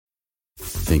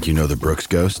Think you know the Brooks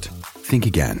Ghost? Think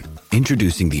again.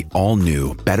 Introducing the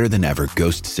all-new, better-than-ever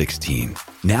Ghost 16.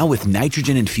 Now with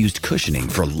nitrogen-infused cushioning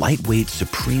for lightweight,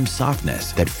 supreme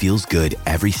softness that feels good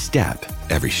every step,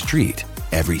 every street,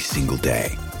 every single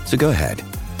day. So go ahead,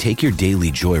 take your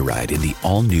daily joyride in the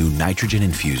all-new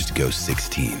nitrogen-infused Ghost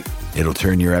 16. It'll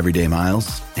turn your everyday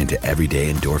miles into everyday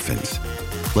endorphins.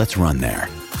 Let's run there.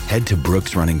 Head to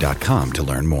brooksrunning.com to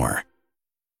learn more.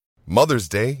 Mother's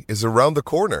Day is around the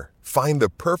corner. Find the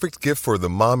perfect gift for the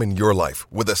mom in your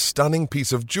life with a stunning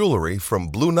piece of jewelry from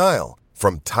Blue Nile.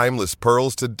 From timeless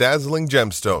pearls to dazzling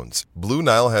gemstones, Blue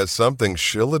Nile has something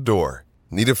she'll adore.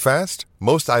 Need it fast?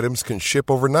 Most items can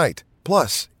ship overnight.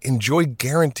 Plus, enjoy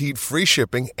guaranteed free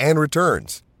shipping and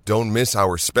returns. Don't miss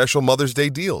our special Mother's Day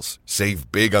deals.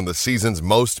 Save big on the season's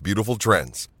most beautiful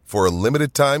trends. For a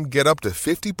limited time, get up to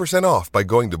 50% off by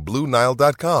going to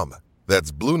BlueNile.com.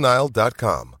 That's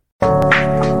BlueNile.com.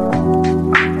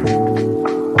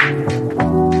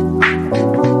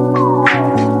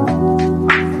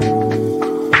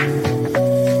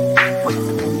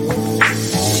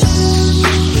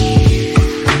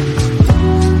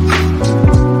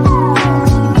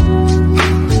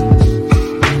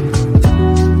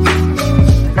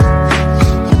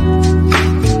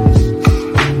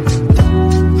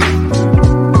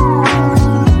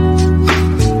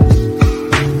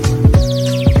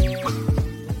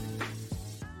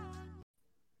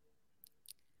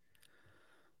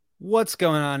 What's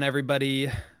going on, everybody?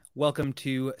 Welcome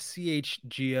to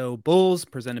CHGO Bulls,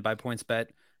 presented by PointsBet.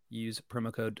 Use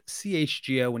promo code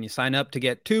CHGO when you sign up to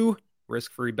get 2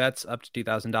 risk-free bets up to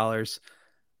 $2,000.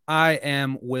 I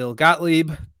am Will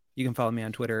Gottlieb. You can follow me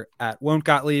on Twitter at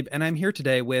Won'tGottlieb, and I'm here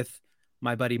today with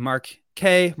my buddy Mark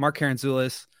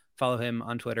Karantzoulis. Follow him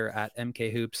on Twitter at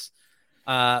MKHoops.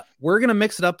 We're going to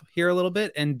mix it up here a little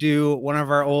bit and do one of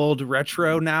our old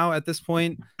retro now at this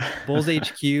point, Bulls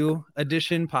HQ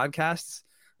edition podcasts.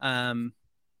 I'm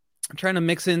trying to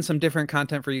mix in some different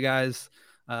content for you guys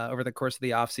over the course of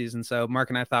the off season. So Mark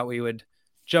and I thought we would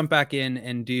jump back in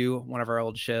and do one of our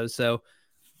old shows. So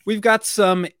we've got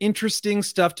some interesting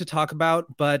stuff to talk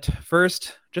about, but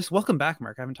first, just welcome back,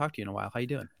 Mark. I haven't talked to you in a while. How you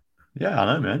doing? Yeah,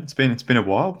 I know, man. It's been a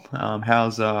while.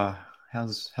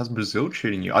 How's Brazil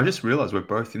treating you? I just realized we're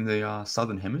both in the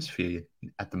southern hemisphere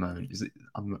at the moment. Is it?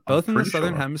 I'm both in the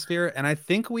southern hemisphere, and I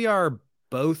think we are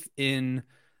both in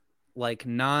like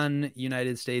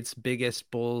non-United States biggest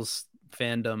Bulls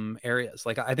fandom areas.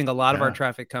 Like I think a lot of our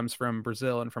traffic comes from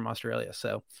Brazil and from Australia.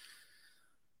 So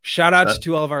shout out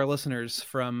to all of our listeners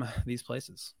from these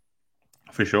places.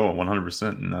 For sure, 100%.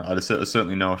 And I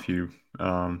certainly know a few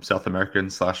South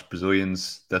Americans /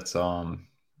 Brazilians that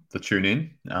tune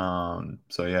in.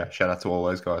 So yeah, shout out to all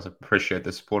those guys. I appreciate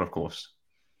the support, of course.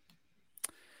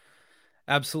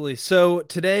 Absolutely. So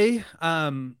today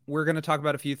we're going to talk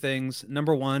about a few things.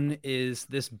 Number one is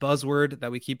this buzzword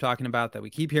that we keep talking about, that we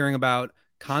keep hearing about,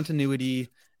 continuity,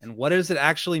 and what does it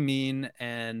actually mean,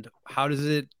 and how does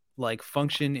it like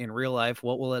function in real life?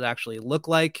 What will it actually look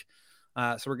like?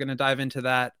 So we're going to dive into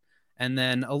that, and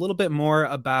then a little bit more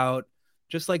about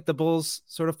just like the Bulls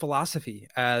sort of philosophy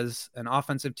as an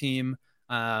offensive team,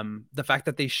 the fact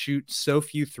that they shoot so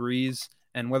few threes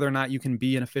and whether or not you can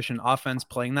be an efficient offense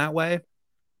playing that way,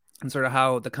 and sort of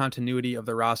how the continuity of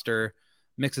the roster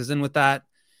mixes in with that.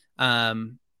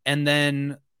 And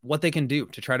then what they can do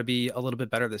to try to be a little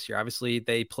bit better this year. Obviously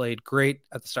they played great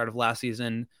at the start of last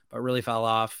season, but really fell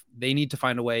off. They need to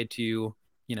find a way to,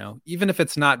 you know, even if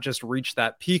it's not just reach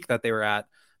that peak that they were at,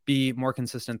 be more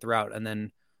consistent throughout, and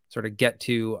then sort of get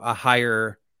to a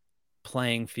higher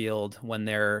playing field when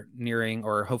they're nearing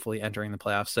or hopefully entering the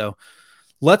playoffs. So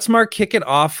let's, Mark, kick it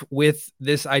off with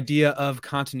this idea of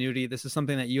continuity. This is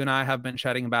something that you and I have been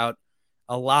chatting about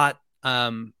a lot.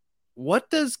 What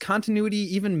does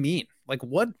continuity even mean? Like,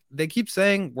 what they keep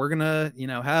saying, we're going to, you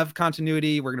know, have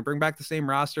continuity. We're going to bring back the same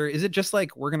roster. Is it just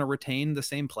like, we're going to retain the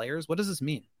same players? What does this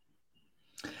mean?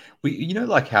 You know,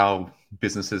 like how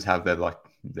businesses have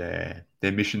their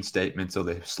mission statements or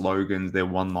their slogans, their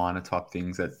one-liner type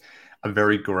things that are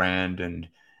very grand and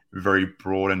very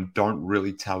broad and don't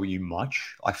really tell you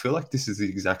much. I feel like this is the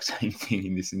exact same thing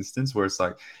in this instance, where it's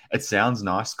like, it sounds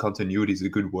nice. Continuity is a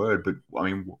good word, but I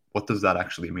mean, what does that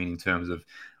actually mean in terms of,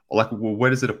 like, well, where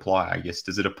does it apply? I guess,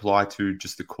 does it apply to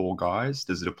just the core guys?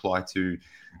 Does it apply to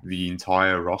the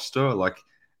entire roster? Like,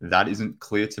 that isn't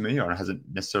clear to me, or it hasn't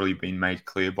necessarily been made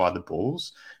clear by the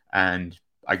Bulls. And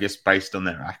I guess based on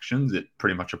their actions, it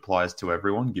pretty much applies to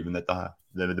everyone, given that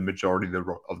the majority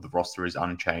of the roster is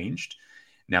unchanged.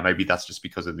 Now, maybe that's just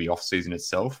because of the offseason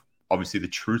itself. Obviously, the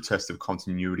true test of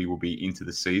continuity will be into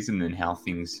the season and how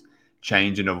things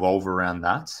change and evolve around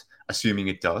that. assuming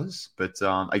it does. But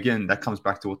again, that comes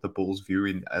back to what the Bulls view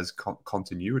in as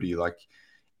continuity. Like,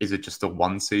 is it just a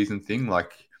one season thing?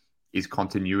 Like, is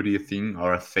continuity a thing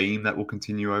or a theme that will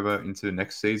continue over into the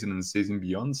next season and the season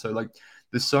beyond? So, like,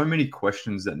 there's so many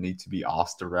questions that need to be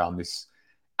asked around this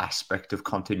aspect of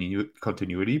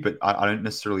continuity, but I don't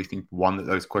necessarily think that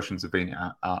those questions have been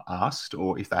asked,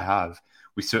 or if they have,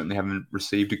 we certainly haven't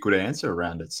received a good answer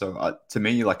around it. So to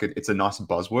me, like, it's a nice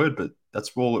buzzword, but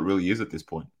that's all it really is at this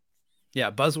point. Yeah,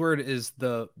 buzzword is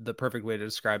the perfect way to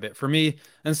describe it for me.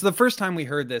 And so the first time we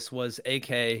heard this was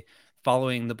AK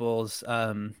following the Bulls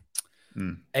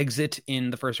exit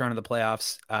in the first round of the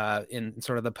playoffs. In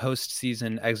sort of the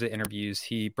post-season exit interviews,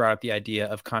 he brought up the idea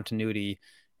of continuity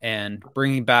and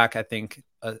bringing back, I think,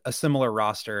 a similar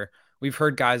roster. We've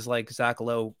heard guys like Zach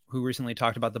Lowe, who recently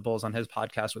talked about the Bulls on his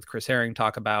podcast with Chris Herring,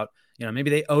 talk about, maybe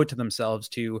they owe it to themselves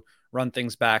to run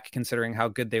things back, considering how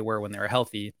good they were when they were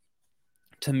healthy.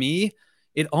 To me,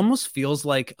 it almost feels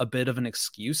like a bit of an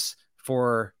excuse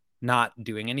for not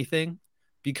doing anything,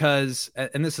 because,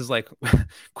 and this is like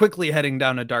quickly heading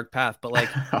down a dark path, but like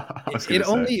it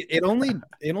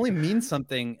only means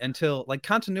something until, like,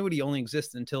 continuity only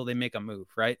exists until they make a move,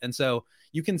 right? And so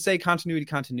you can say continuity.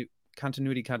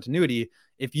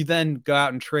 If you then go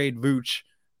out and trade Vooch,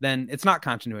 then it's not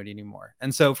continuity anymore.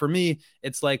 And so for me,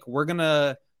 it's like,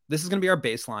 this is gonna be our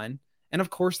baseline. And of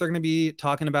course, they're going to be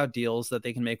talking about deals that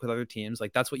they can make with other teams.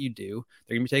 Like, that's what you do.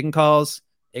 They're going to be taking calls.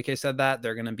 AK said that.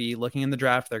 They're going to be looking in the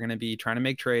draft. They're going to be trying to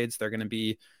make trades. They're going to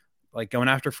be like going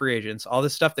after free agents, all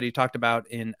this stuff that he talked about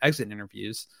in exit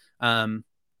interviews. And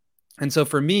so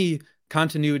for me,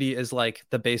 continuity is like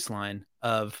the baseline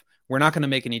of, we're not going to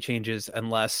make any changes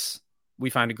unless we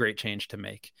find a great change to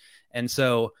make. And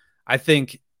so I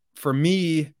think for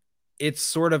me, it's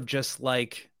sort of just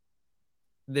like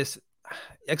this.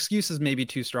 Excuse is maybe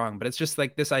too strong, but it's just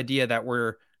like this idea that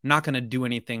we're not going to do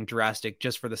anything drastic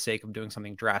just for the sake of doing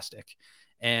something drastic.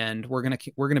 And we're going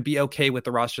to be okay with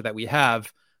the roster that we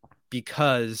have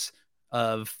because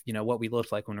of, what we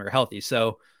looked like when we were healthy.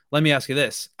 So let me ask you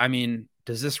this. I mean,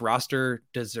 does this roster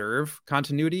deserve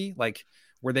continuity? Like,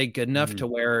 were they good enough to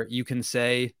where you can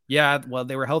say, yeah, well,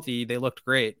 they were healthy, they looked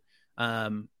great.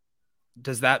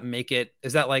 Is that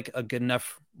like a good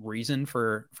enough reason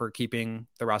for keeping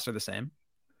the roster the same?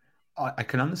 I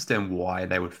can understand why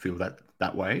they would feel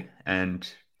that way. And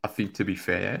I think, to be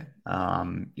fair,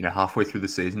 halfway through the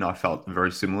season, I felt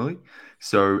very similarly.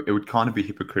 So it would kind of be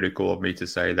hypocritical of me to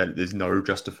say that there's no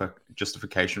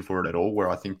justification for it at all, where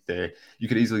I think you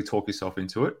could easily talk yourself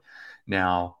into it.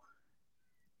 Now,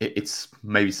 it's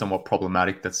maybe somewhat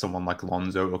problematic that someone like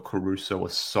Lonzo or Caruso are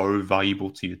so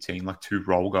valuable to your team, like two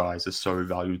role guys are so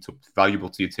valuable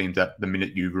to your team, that the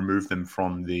minute you remove them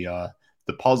from the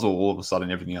puzzle, all of a sudden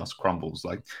everything else crumbles.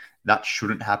 Like, that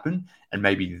shouldn't happen. And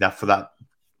maybe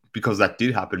because that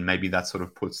did happen, maybe that sort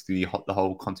of puts the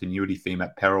whole continuity theme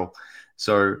at peril.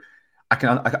 So I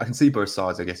can see both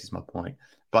sides, I guess, is my point.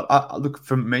 But look,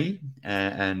 for me,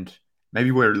 and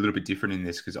maybe we're a little bit different in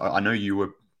this, because I know you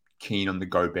were keen on the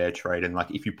Gobert trade, and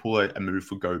like, if you pull a move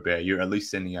for Gobert, you're at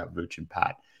least sending out Vooch and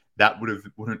Pat. That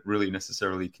wouldn't really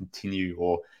necessarily continue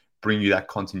or bring you that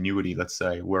continuity, let's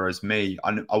say. Whereas me,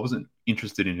 I wasn't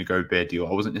interested in a Gobert deal.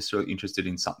 I wasn't necessarily interested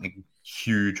in something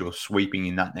huge or sweeping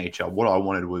in that nature. What I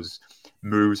wanted was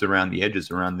moves around the edges,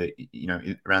 around the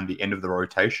end of the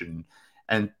rotation,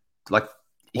 and like.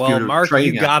 Well, Mark,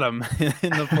 you got him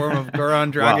in the form of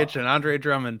Goran Dragic and Andre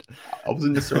Drummond. I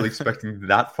wasn't necessarily expecting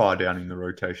that far down in the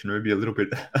rotation, maybe a little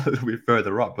bit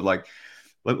further up. But like,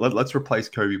 let's replace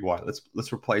Kobe White.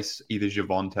 Let's replace either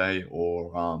Javonte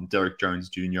or Derek Jones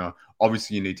Jr.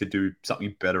 Obviously, you need to do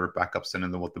something better at backup center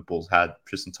than what the Bulls had.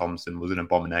 Tristan Thompson was an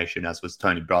abomination, as was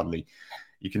Tony Bradley.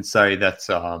 You can say that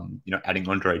adding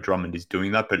Andre Drummond is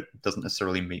doing that, but it doesn't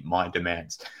necessarily meet my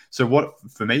demands. So what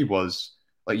for me was,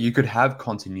 like, you could have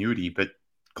continuity, but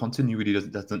continuity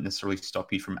doesn't necessarily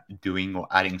stop you from doing or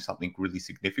adding something really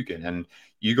significant. And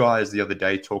you guys the other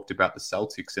day talked about the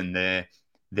Celtics and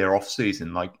their off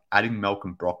season, like adding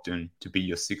Malcolm Brogdon to be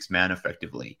your sixth man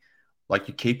effectively. Like,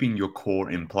 you're keeping your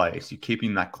core in place, you're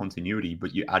keeping that continuity,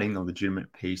 but you're adding a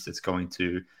legitimate piece that's going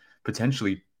to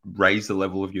potentially raise the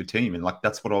level of your team. And like,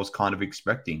 that's what I was kind of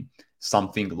expecting.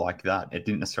 Something like that. It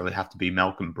didn't necessarily have to be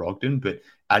Malcolm Brogdon, but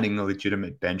adding a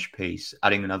legitimate bench piece,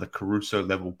 adding another Caruso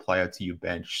level player to your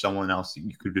bench, someone else that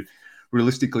you could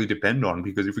realistically depend on.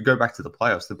 Because if we go back to the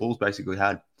playoffs, the Bulls basically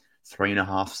had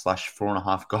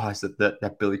 3.5/4.5 guys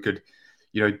that Billy could,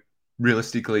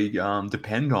 realistically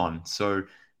depend on. So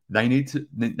they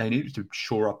needed to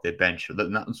shore up their bench.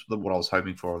 And that was what I was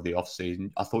hoping for of the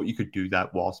offseason. I thought you could do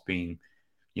that whilst being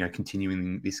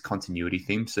continuing this continuity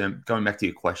theme. So going back to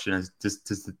your question,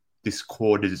 does this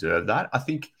core deserve that? I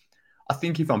think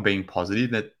if I'm being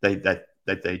positive that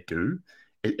they do,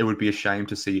 it would be a shame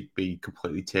to see it be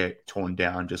completely torn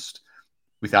down just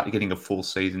without getting a full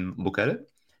season look at it.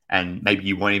 And maybe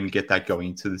you won't even get that going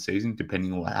into the season,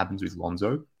 depending on what happens with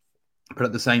Lonzo. But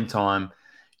at the same time,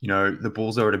 the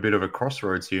Bulls are at a bit of a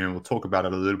crossroads here, and we'll talk about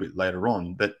it a little bit later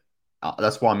on. But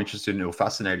that's why I'm interested or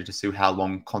fascinated to see how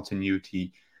long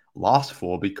continuity lasts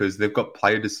for, because they've got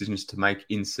player decisions to make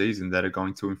in season that are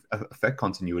going to affect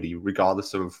continuity,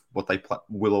 regardless of what they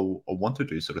will or want to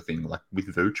do, sort of thing, like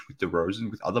with Vooch, with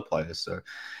DeRozan, with other players. So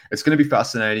it's going to be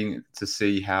fascinating to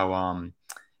see how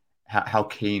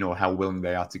keen or how willing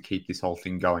they are to keep this whole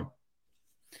thing going.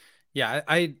 Yeah,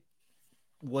 I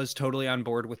was totally on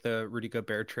board with the Rudy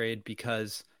Gobert trade,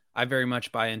 because I very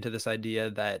much buy into this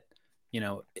idea that,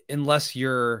 unless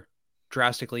you're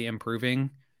drastically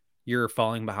improving, you're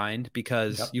falling behind,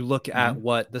 because you look at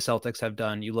what the Celtics have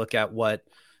done, you look at what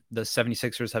the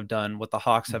 76ers have done, what the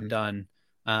Hawks have done,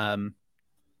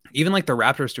 even like the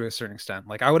Raptors to a certain extent.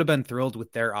 Like, I would have been thrilled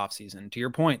with their offseason. To your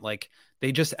point, like,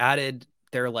 they just added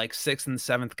their like 6th and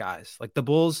 7th guys. Like the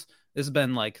Bulls, this has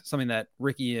been like something that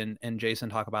Ricky and Jason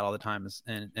talk about all the time,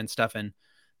 and Stefan,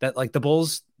 that like the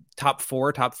Bulls top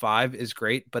 4, top 5 is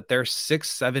great, but their 6,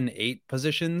 7, 8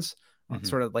 positions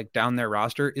sort of like down their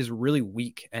roster is really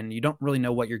weak, and you don't really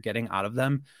know what you're getting out of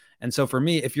them. And so for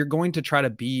me, if you're going to try to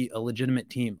be a legitimate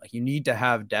team, like, you need to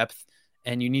have depth,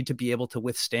 and you need to be able to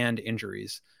withstand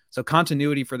injuries. So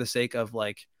continuity, for the sake of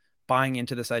like buying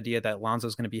into this idea that Lonzo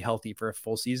is going to be healthy for a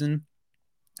full season,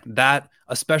 that,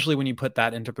 especially when you put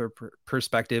that into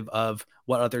perspective of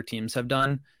what other teams have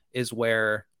done, is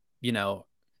where,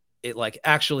 it like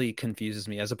actually confuses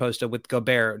me, as opposed to with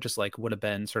Gobert, just like would have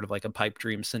been sort of like a pipe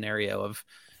dream scenario of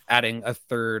adding a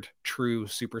third true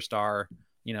superstar,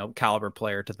 caliber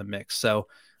player to the mix. So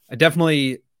I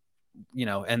definitely,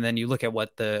 and then you look at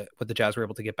what the Jazz were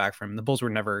able to get back from him. The Bulls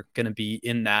were never going to be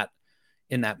in that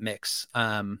mix.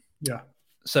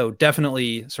 So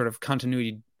definitely sort of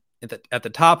continuity at the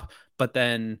top, but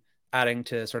then adding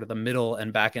to sort of the middle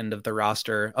and back end of the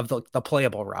roster, of the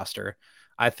playable roster,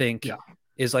 I think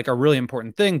is like a really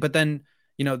important thing. But then,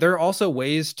 there are also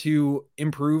ways to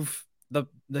improve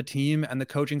the team and the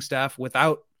coaching staff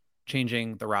without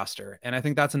changing the roster. And I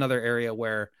think that's another area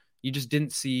where you just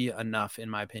didn't see enough, in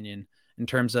my opinion, in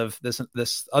terms of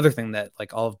this other thing that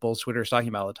like all of Bulls Twitter is talking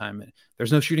about all the time.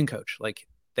 There's no shooting coach. Like,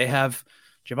 they have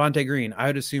Javonte Green,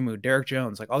 Ayo Dosunmu, Derek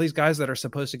Jones, like all these guys that are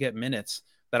supposed to get minutes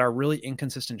that are really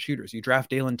inconsistent shooters. You draft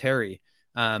Dalen Terry.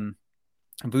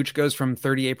 Vooch goes from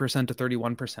 38% to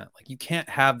 31%. Like, you can't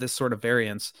have this sort of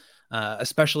variance,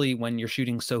 especially when you're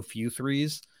shooting so few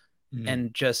threes,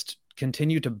 and just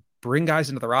continue to bring guys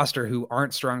into the roster who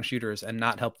aren't strong shooters and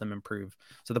not help them improve.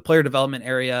 So the player development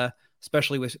area,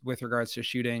 especially with regards to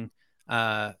shooting,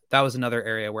 that was another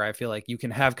area where I feel like you can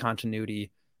have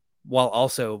continuity while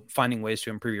also finding ways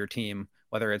to improve your team,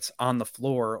 whether it's on the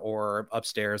floor or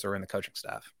upstairs or in the coaching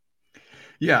staff.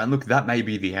 Yeah, and look, that may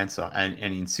be the answer. And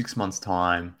in 6 months'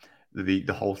 time,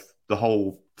 the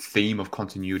whole theme of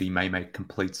continuity may make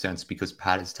complete sense, because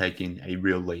Pat has taken a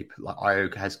real leap. Like,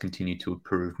 Ayo has continued to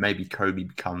improve. Maybe Kobe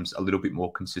becomes a little bit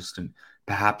more consistent.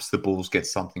 Perhaps the Bulls get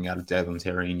something out of Dalen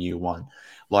Terry in year 1.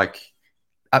 Like,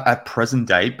 at present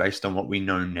day, based on what we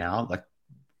know now, like,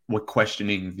 we're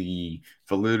questioning the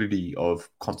validity of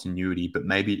continuity, but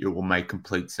maybe it will make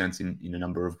complete sense in a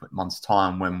number of months'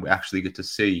 time, when we actually get to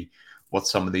see what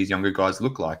some of these younger guys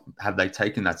look like. Have they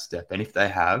taken that step? And if they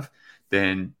have,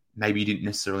 then maybe you didn't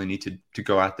necessarily need to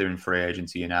go out there in free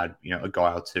agency and add, a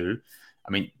guy or two.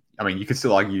 I mean, you could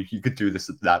still argue you could do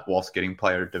that whilst getting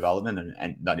player development,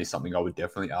 and that is something I would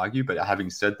definitely argue. But having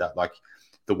said that, like,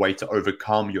 the way to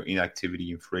overcome your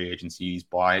inactivity in free agency is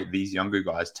by these younger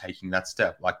guys taking that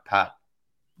step, like Pat.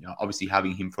 Obviously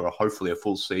having him for hopefully a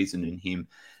full season, and him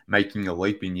making a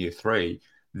leap in year 3,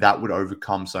 that would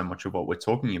overcome so much of what we're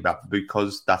talking about,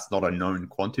 because that's not a known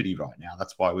quantity right now.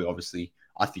 That's why we obviously,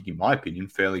 I think, in my opinion,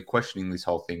 fairly questioning this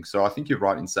whole thing. So I think you're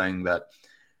right in saying that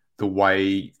the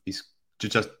way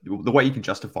you can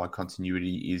justify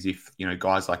continuity is if,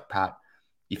 guys like Pat,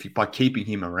 by keeping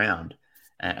him around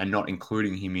and not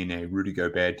including him in a Rudy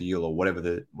Gobert deal or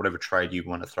whatever trade you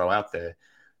want to throw out there,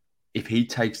 if he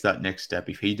takes that next step,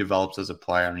 if he develops as a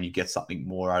player and you get something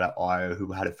more out of Ayo,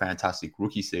 who had a fantastic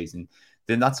rookie season,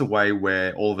 then that's a way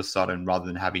where all of a sudden, rather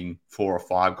than having 4 or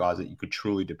 5 guys that you could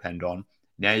truly depend on,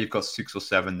 now you've got 6 or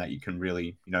 7 that you can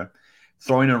really,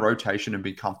 throw in a rotation and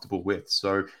be comfortable with.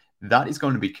 So that is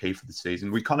going to be key for the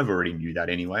season. We kind of already knew that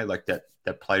anyway, like that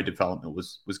player development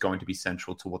was going to be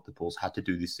central to what the Bulls had to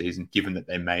do this season, given that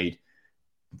they made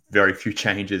very few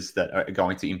changes that are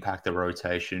going to impact the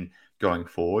rotation going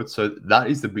forward. So that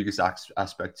is the biggest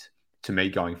aspect to me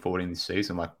going forward in this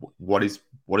season. Like, what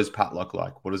does Pat look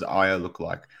like? What does Aya look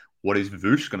like? What is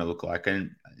Vooch going to look like?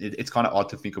 And it's kind of odd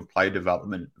to think of player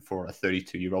development for a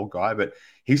 32-year-old guy, but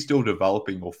he's still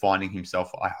developing or finding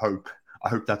himself. I hope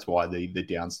that's why the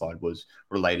downside was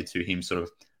related to him sort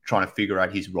of trying to figure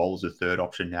out his role as a third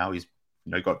option. Now he's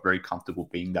got very comfortable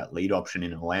being that lead option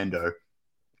in Orlando,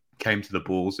 came to the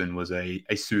Bulls and was a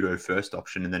pseudo first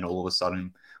option, and then all of a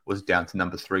sudden was down to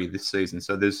number 3 this season.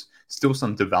 So there's still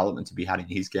some development to be had in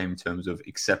his game in terms of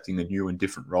accepting the new and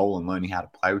different role and learning how to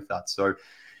play with that. So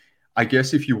I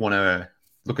guess if you want to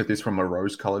look at this from a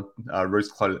rose-colored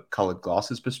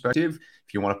glasses perspective,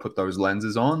 if you want to put those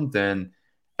lenses on, then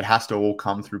it has to all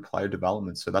come through player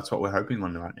development. So that's what we're hoping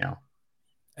on right now.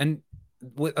 And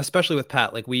especially with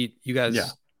Pat, like you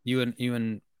guys, you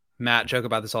and Matt joke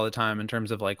about this all the time in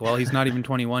terms of like, well, he's not even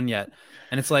 21 yet.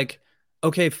 And it's like,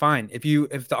 okay, fine. If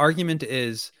the argument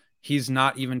is he's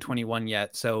not even 21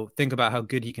 yet, so think about how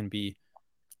good he can be,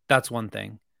 that's one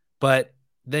thing. But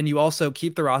then you also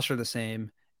keep the roster the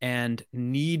same and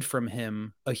need from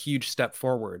him a huge step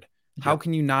forward. Yeah. How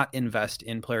can you not invest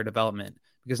in player development?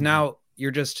 Because now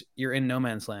you're in no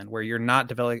man's land where you're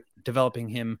not developing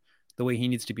him the way he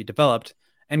needs to be developed.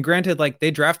 And granted, like they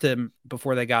drafted him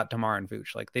before they got DeMar and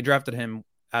Vooch, like they drafted him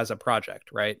as a project,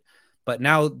 right? But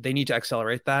now they need to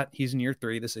accelerate that. He's in year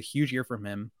 3. This is a huge year from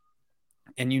him.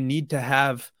 And you need to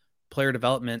have player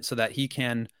development so that he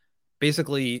can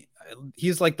basically,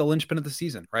 he's like the linchpin of the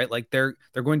season, right? Like they're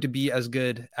going to be as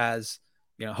good as,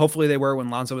 hopefully they were when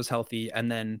Lonzo was healthy,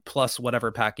 and then plus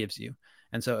whatever Pat gives you.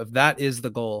 And so if that is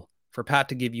the goal, for Pat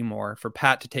to give you more, for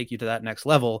Pat to take you to that next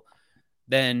level,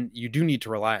 then you do need to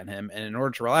rely on him. And in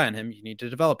order to rely on him, you need to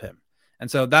develop him. And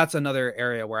so that's another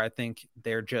area where I think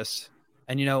they're just,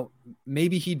 and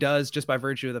maybe he does just by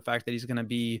virtue of the fact that he's going to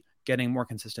be getting more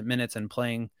consistent minutes and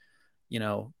playing,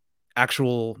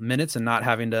 actual minutes and not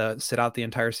having to sit out the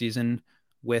entire season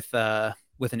with an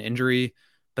injury.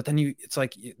 But then it's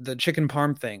like the chicken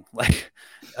parm thing. Like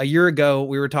a year ago,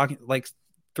 we were talking, like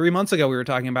 3 months ago, we were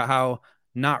talking about how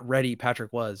not ready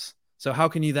Patrick was. So how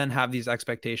can you then have these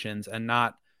expectations and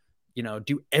not,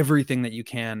 do everything that you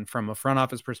can from a front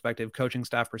office perspective, coaching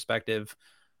staff perspective,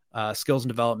 skills and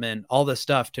development, all this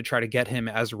stuff to try to get him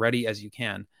as ready as you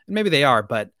can? And maybe they are,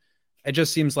 but it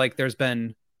just seems like there's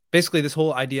been basically this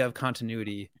whole idea of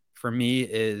continuity for me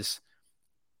is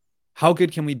how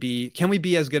good can we be? Can we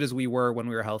be as good as we were when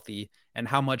we were healthy? And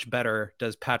how much better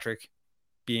does Patrick,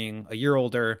 being a year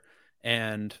older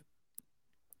and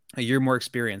a year more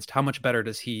experienced, how much better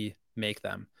does he make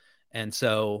them? And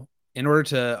so in order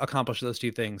to accomplish those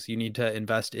two things, you need to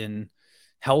invest in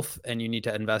health and you need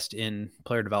to invest in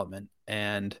player development.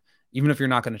 And even if you're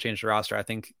not going to change the roster, I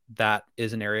think that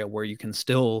is an area where you can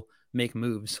still make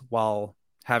moves while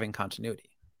having continuity.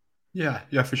 Yeah,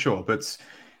 for sure. But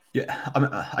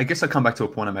I guess I come back to a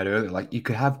point I made earlier. Like you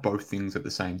could have both things at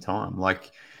the same time.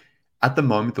 Like at the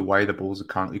moment, the way the Bulls are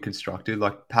currently constructed,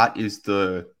 like Pat is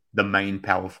the main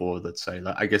power forward, let's say.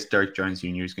 Like, I guess Derek Jones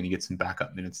Jr. is going to get some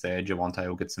backup minutes there. Javonte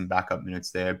will get some backup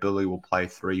minutes there. Billy will play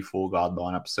 3-4 guard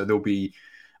lineups. So there'll be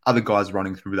other guys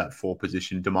running through that 4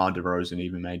 position. DeMar DeRozan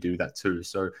even may do that too.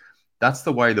 So that's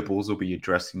the way the Bulls will be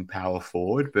addressing power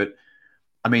forward. But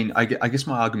I mean, I guess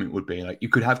my argument would be like you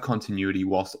could have continuity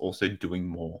whilst also doing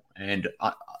more. And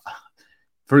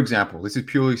for example, this is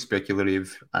purely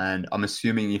speculative, and I'm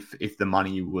assuming if the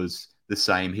money was the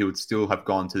same, he would still have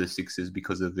gone to the Sixers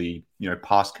because of the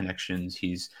past connections,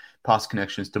 his past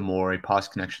connections to Morey,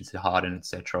 past connections to Harden,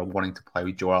 etc., wanting to play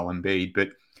with Joel Embiid. But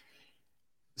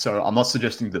so I'm not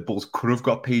suggesting that Bulls could have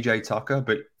got PJ Tucker,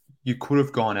 but you could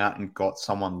have gone out and got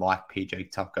someone like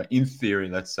PJ Tucker, in theory,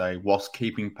 let's say, whilst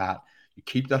keeping Pat. You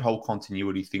keep that whole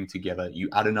continuity thing together. You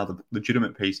add another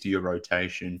legitimate piece to your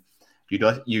rotation.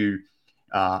 You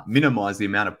minimize the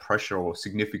amount of pressure or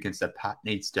significance that Pat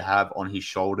needs to have on his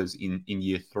shoulders in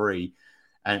year 3.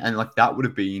 And like that would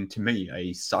have been, to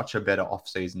me, such a better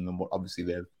offseason than what obviously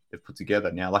they've put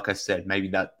together. Now, like I said, maybe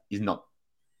that's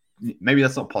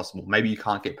not possible. Maybe you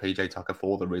can't get PJ Tucker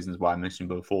for all the reasons why I mentioned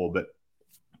before, but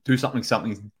do something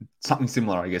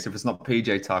similar, I guess. If it's not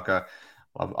PJ Tucker,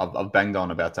 I've banged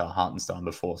on about Hartenstein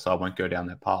before, so I won't go down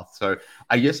that path. So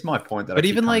I guess my point that, but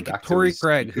even like Torrey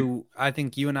Craig, who I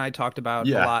think you and I talked about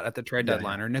a lot at the trade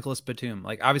deadline, or Nicholas Batum,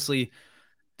 like obviously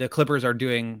the Clippers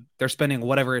they're spending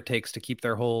whatever it takes to keep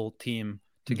their whole team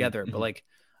together. Mm-hmm. But like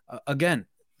again,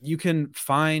 you can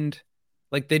find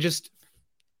like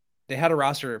they had a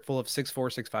roster full of 6'4",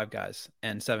 6'5" guys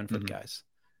and 7-foot Mm-hmm. guys.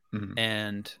 Mm-hmm.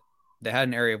 And they had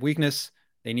an area of weakness.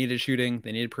 They needed shooting.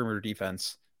 They needed perimeter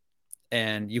defense.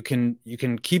 And you can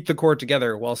keep the core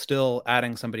together while still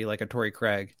adding somebody like a Torrey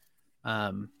Craig.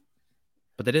 But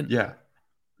they didn't. Yeah,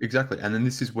 exactly. And then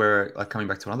this is where, like, coming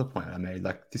back to another point I made,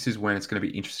 like, this is when it's going to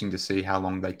be interesting to see how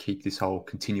long they keep this whole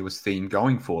continuous theme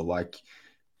going for. Like,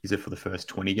 is it for the first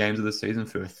 20 games of the season,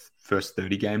 for first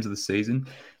 30 games of the season?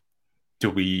 Do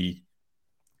we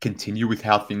continue with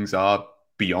how things are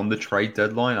beyond the trade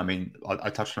deadline? I mean, I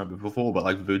touched on it before, but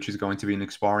like Vooch is going to be an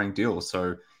expiring deal.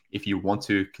 So if you want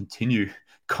to continue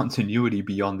continuity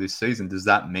beyond this season, does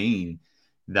that mean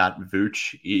that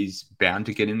Vooch is bound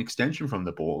to get an extension from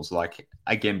the Bulls? Like,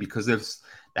 again, because they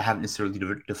haven't necessarily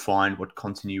defined what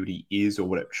continuity is or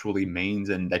what it truly means,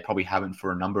 and they probably haven't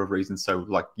for a number of reasons. So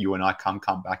like you and I come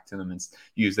back to them and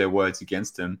use their words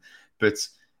against them. But,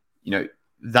 you know,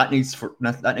 that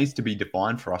needs to be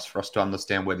defined for us to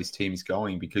understand where this team is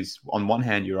going. Because on one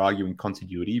hand, you're arguing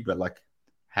continuity, but like,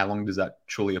 how long does that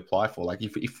truly apply for? Like,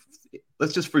 if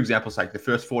let's just, for example, say the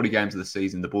first 40 games of the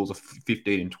season, the Bulls are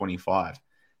 15-25.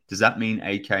 Does that mean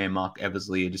AK and Mark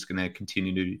Eversley are just going to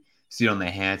continue to sit on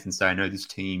their hands and say, no, this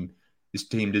team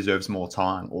deserves more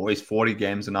time? Or is 40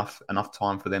 games enough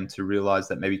time for them to realize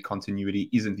that maybe continuity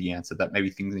isn't the answer, that maybe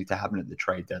things need to happen at the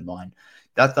trade deadline?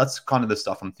 That's kind of the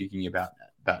stuff I'm thinking about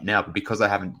now. But because I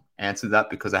haven't answered that,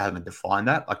 because I haven't defined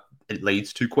that, like, it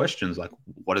leads to questions like,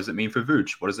 what does it mean for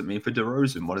Vooch? What does it mean for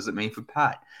DeRozan? What does it mean for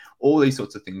Pat? All these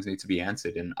sorts of things need to be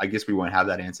answered. And I guess we won't have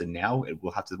that answer now.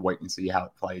 We'll have to wait and see how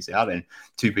it plays out. And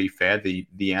to be fair,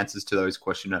 the answers to those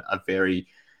questions are very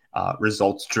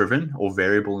results driven or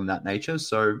variable in that nature.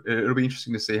 So it'll be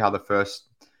interesting to see how the first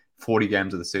 40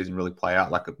 games of the season really play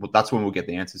out. Like, that's when we'll get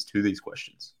the answers to these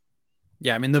questions.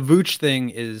 Yeah, I mean, the Vooch thing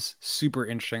is super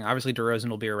interesting. Obviously, DeRozan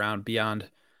will be around beyond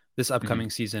this upcoming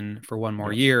season for one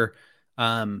more year.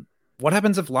 What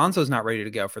happens if Lonzo's not ready to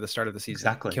go for the start of the season?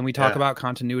 Exactly. Can we talk about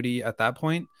continuity at that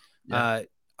point? Yeah.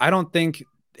 I don't think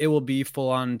it will be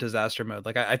full-on disaster mode.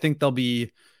 Like, I think they'll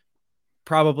be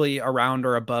probably around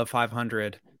or above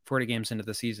 500 40 games into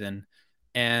the season.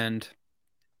 And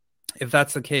if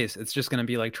that's the case, it's just going to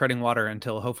be like treading water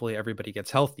until hopefully everybody gets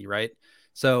healthy, right?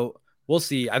 So we'll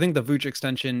see. I think the Vooch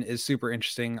extension is super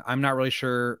interesting. I'm not really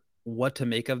sure what to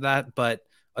make of that, but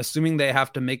assuming they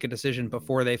have to make a decision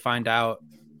before they find out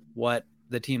what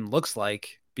the team looks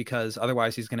like, because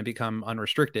otherwise he's going to become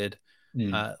unrestricted.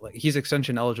 Like, he's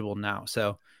extension eligible now.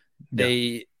 So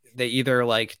they either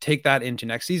like take that into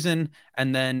next season,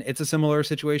 and then it's a similar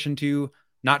situation to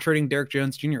not trading Derek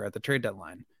Jones Jr. at the trade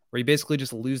deadline, where you basically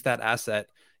just lose that asset.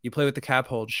 You play with the cap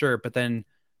hold, sure, but then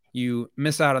you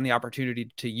miss out on the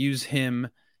opportunity to use him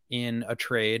in a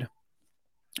trade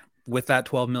with that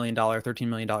 $12 million, $13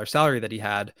 million salary that he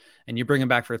had, and you bring him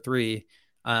back for $3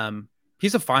 million.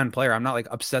 He's a fine player. I'm not like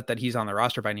upset that he's on the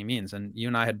roster by any means. And you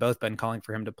and I had both been calling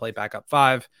for him to play backup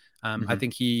 5. I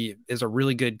think he is a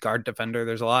really good guard defender.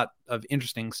 There's a lot of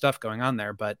interesting stuff going on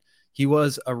there, but he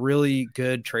was a really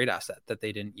good trade asset that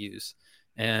they didn't use.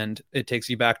 And it takes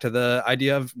you back to the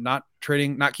idea of not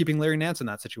keeping Larry Nance in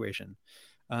that situation.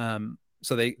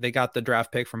 So they got the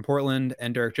draft pick from Portland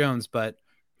and Derek Jones, but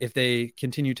if they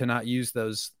continue to not use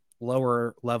those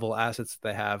lower level assets that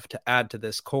they have to add to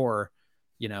this core,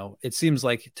 you know, it seems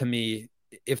like to me,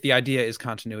 if the idea is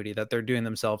continuity, that they're doing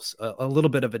themselves a little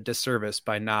bit of a disservice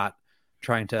by not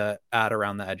trying to add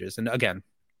around the edges. And again,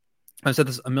 I've said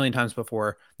this a million times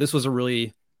before, this was a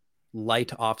really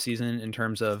light off season in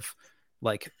terms of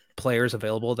like players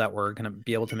available that were going to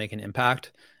be able to make an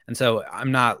impact. And so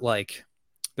I'm not like,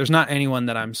 there's not anyone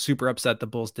that I'm super upset the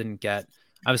Bulls didn't get.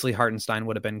 Obviously Hartenstein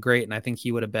would have been great. And I think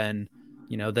he would have been,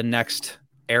 you know, the next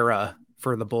era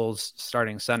for the Bulls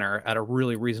starting center at a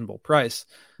really reasonable price.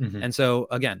 And so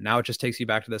again, now it just takes you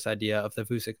back to this idea of the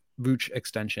Vooch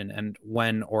extension and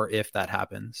when or if that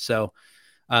happens. So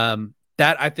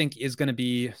that I think is going to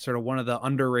be sort of one of the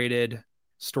underrated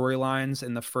storylines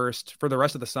for the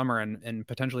rest of the summer and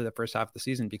potentially the first half of the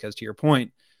season, because to your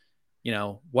point, you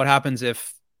know, what happens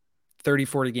if 30,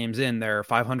 40 games in, they're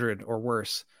 500 or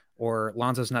worse, or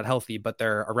Lonzo's not healthy, but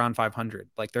they're around 500.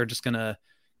 Like, they're just going to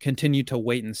continue to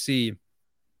wait and see.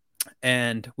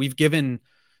 And we've given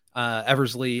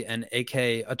Eversley and AK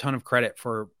a ton of credit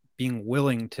for being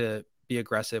willing to be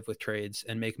aggressive with trades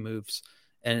and make moves.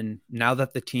 And now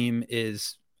that the team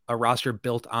is a roster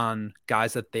built on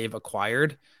guys that they've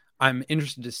acquired, I'm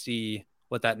interested to see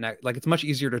what that next, like, it's much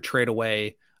easier to trade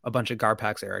away a bunch of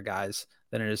Garpax era guys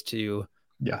than it is to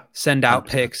send out 100%.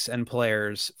 Picks and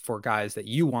players for guys that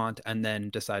you want and then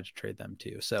decide to trade them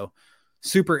too. So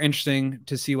super interesting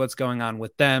to see what's going on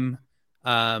with them.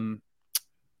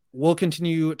 We'll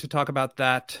continue to talk about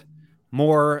that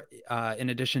more in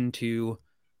addition to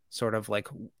sort of like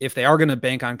if they are going to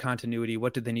bank on continuity,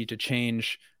 what did they need to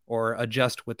change or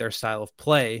adjust with their style of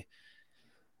play?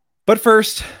 But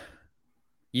first,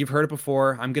 you've heard it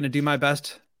before. I'm going to do my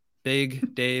best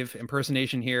Big Dave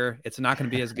impersonation here. It's not going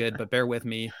to be as good, but bear with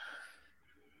me.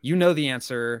 You know the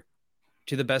answer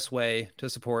to the best way to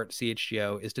support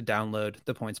CHGO is to download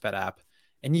the PointsBet app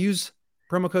and use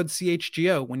promo code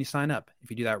CHGO when you sign up.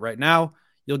 If you do that right now,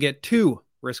 you'll get 2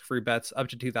 risk-free bets up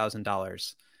to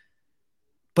 $2,000.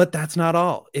 But that's not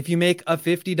all. If you make a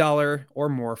 $50 or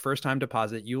more first-time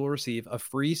deposit, you will receive a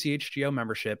free CHGO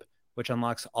membership, which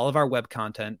unlocks all of our web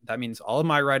content. That means all of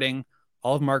my writing,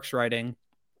 all of Mark's writing,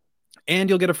 and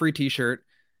you'll get a free t-shirt,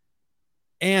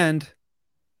 and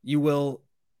you will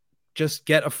just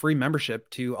get a free membership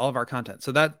to all of our content.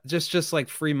 So that just like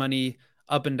free money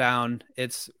up and down.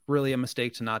 It's really a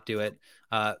mistake to not do it.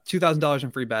 $2,000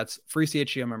 in free bets, free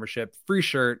CHGO membership, free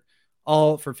shirt,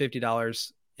 all for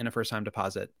 $50 in a first-time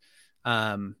deposit.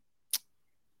 So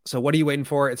what are you waiting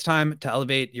for? It's time to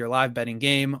elevate your live betting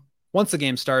game. Once the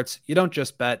game starts, you don't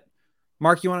just bet.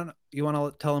 Mark, you want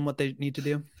to tell them what they need to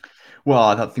do? Well,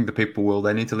 I don't think the people will.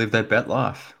 They need to live their bet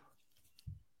life.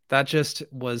 That just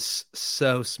was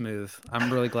so smooth.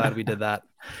 I'm really glad we did that.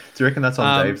 Do you reckon that's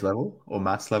on Dave's level or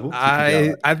Matt's level?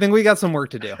 I think we got some work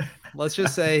to do. Let's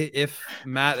just say if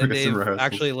Matt and Dave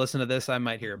actually listen to this, I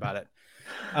might hear about it.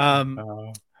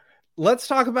 Let's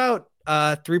talk about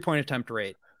 3-point attempt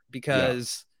rate,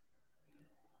 because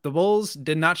the Bulls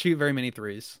did not shoot very many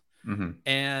threes. Mm-hmm.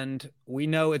 And we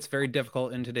know it's very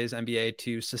difficult in today's NBA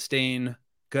to sustain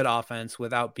good offense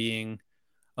without being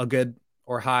a good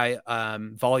or high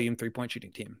volume 3-point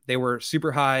shooting team. They were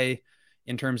super high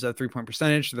in terms of 3-point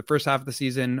percentage for the first half of the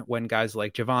season when guys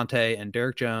like Javonte and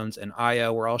Derek Jones and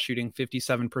Ayo were all shooting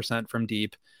 57% from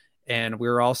deep. And we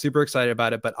were all super excited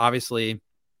about it, but obviously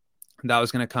that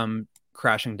was going to come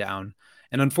crashing down.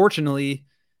 And unfortunately,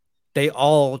 they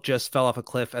all just fell off a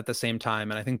cliff at the same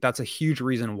time. And I think that's a huge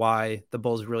reason why the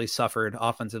Bulls really suffered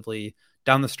offensively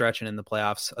down the stretch and in the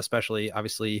playoffs, especially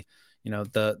obviously,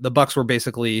 the Bucks were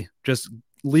basically just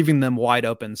leaving them wide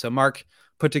open. So Mark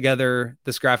put together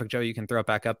this graphic, Joe, you can throw it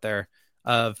back up there,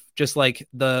 of just like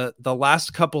the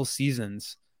last couple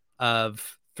seasons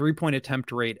of 3-point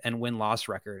attempt rate and win-loss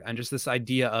record. And just this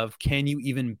idea of, can you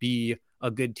even be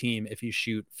a good team if you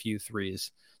shoot few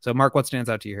threes? So Mark, what stands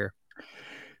out to you here?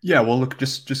 Yeah, well, look,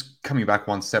 just coming back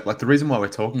one step, like the reason why we're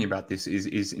talking about this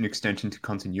is an extension to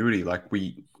continuity. Like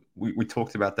we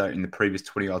talked about that in the previous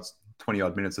 20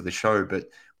 odd minutes of the show, but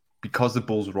because the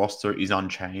Bulls roster is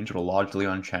unchanged or largely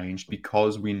unchanged,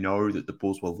 because we know that the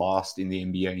Bulls were last in the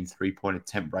NBA in 3-point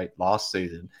attempt rate last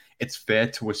season, it's fair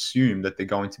to assume that they're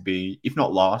going to be, if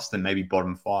not last, then maybe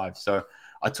bottom 5. So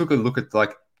I took a look at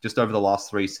like just over the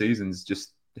last 3 seasons,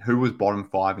 just who was bottom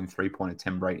 5 in 3-point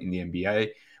attempt rate in the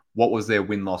NBA. What was their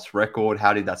win-loss record?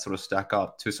 How did that sort of stack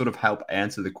up to sort of help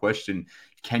answer the question,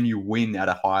 can you win at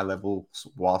a high level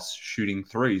whilst shooting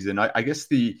threes? And I guess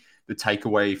the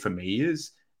takeaway for me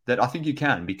is that I think you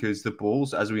can, because the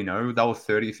Bulls, as we know, they were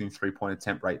 30th in 3-point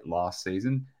attempt rate last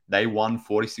season. They won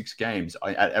 46 games.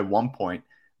 At one point,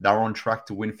 they were on track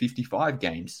to win 55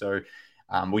 games. So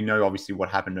we know obviously what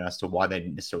happened as to why they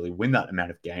didn't necessarily win that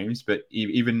amount of games, but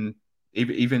even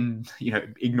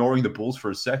ignoring the Bulls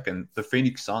for a second, the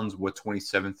Phoenix Suns were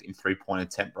 27th in 3-point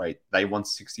attempt rate. They won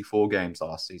 64 games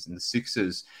last season. The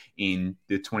Sixers in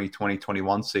the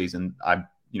 2020-21 season,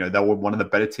 they were one of the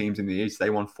better teams in the East. They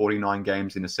won 49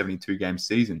 games in a 72-game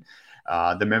season.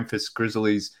 The Memphis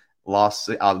Grizzlies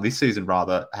this season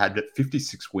had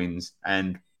 56 wins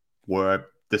and were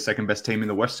the second best team in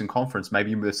the Western Conference, maybe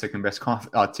even the second best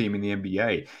team in the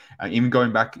NBA. Even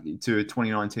going back to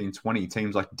 2019-20,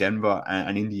 teams like Denver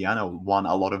and Indiana won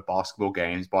a lot of basketball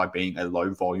games by being a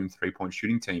low-volume 3-point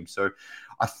shooting team. So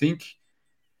I think,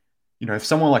 if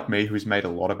someone like me who's made a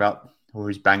lot about, or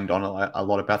who's banged on a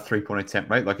lot about 3-point attempt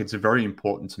rate, like it's very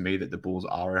important to me that the Bulls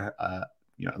are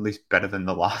at least better than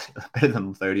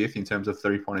 30th in terms of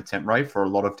 3-point attempt rate for a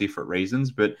lot of different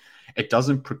reasons, but it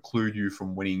doesn't preclude you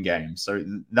from winning games. So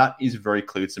that is very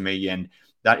clear to me, and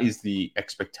that is the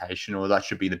expectation, or that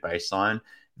should be the baseline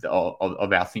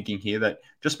of our thinking here, that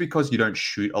just because you don't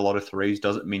shoot a lot of threes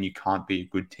doesn't mean you can't be a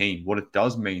good team. What it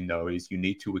does mean, though, is you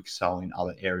need to excel in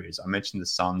other areas. I mentioned the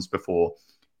Suns before.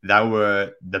 They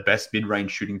were the best mid-range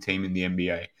shooting team in the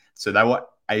NBA. So they were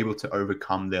able to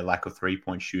overcome their lack of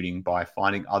 3-point shooting by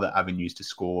finding other avenues to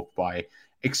score, by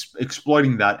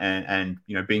exploiting that and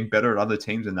being better at other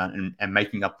teams in that and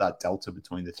making up that delta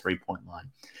between the 3-point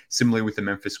line. Similarly with the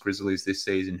Memphis Grizzlies this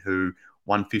season, who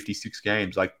won 56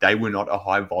 games. Like, they were not a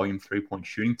high volume 3-point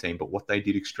shooting team, but what they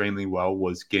did extremely well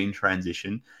was get in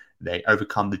transition. They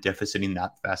overcome the deficit in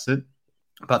that facet,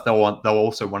 but they were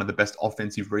also one of the best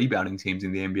offensive rebounding teams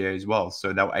in the NBA as well.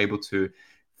 So they were able to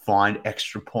find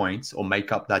extra points or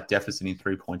make up that deficit in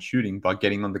 3-point shooting by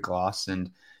getting on the glass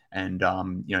and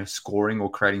scoring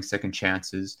or creating second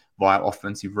chances via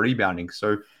offensive rebounding.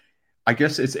 So I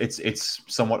guess it's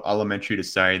somewhat elementary to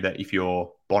say that if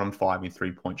you're bottom 5 in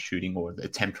 3-point shooting or the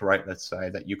attempt rate, let's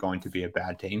say, that you're going to be a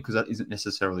bad team, because that isn't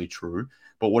necessarily true.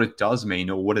 But what it does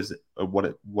mean, or what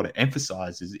it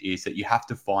emphasizes, is that you have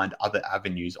to find other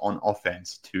avenues on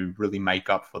offense to really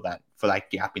make up for that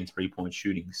gap in 3-point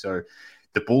shooting. So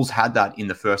the Bulls had that in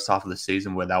the first half of the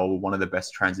season, where they were one of the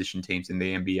best transition teams in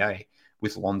the NBA.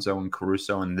 With Lonzo and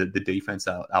Caruso and the defense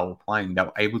that were playing, they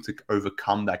were able to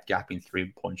overcome that gap in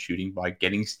 3-point shooting by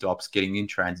getting stops, getting in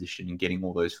transition, and getting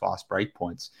all those fast break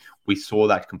points. We saw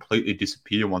that completely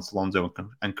disappear once Lonzo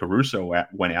and Caruso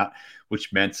went out,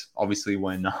 which meant, obviously,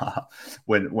 when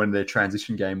their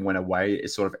transition game went away, it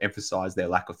sort of emphasized their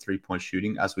lack of 3-point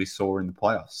shooting, as we saw in the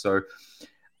playoffs. So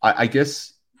I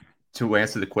guess, to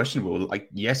answer the question, Will, like,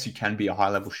 yes, you can be a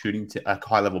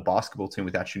high-level basketball team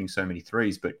without shooting so many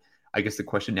threes, but I guess the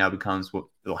question now becomes,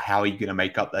 how are you going to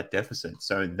make up that deficit?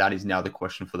 So that is now the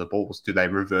question for the Bulls. Do they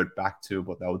revert back to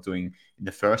what they were doing in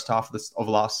the first half of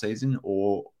last season,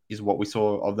 or is what we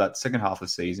saw of that second half of the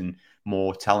season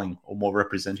more telling or more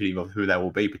representative of who they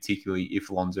will be, particularly if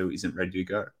Lonzo isn't ready to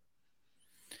go?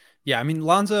 Yeah, I mean,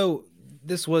 Lonzo,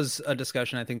 this was a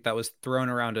discussion I think that was thrown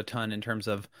around a ton in terms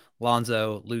of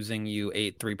Lonzo losing you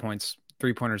 8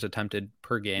 3-pointers attempted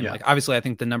per game. Yeah. Like, obviously, I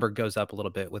think the number goes up a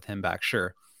little bit with him back,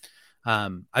 sure.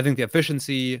 I think the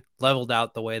efficiency leveled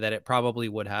out the way that it probably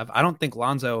would have. I don't think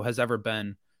Lonzo has ever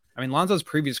been, I mean, Lonzo's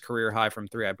previous career high from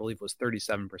 3, I believe, was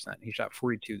 37%. He shot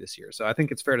 42 this year. So I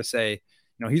think it's fair to say,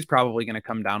 he's probably going to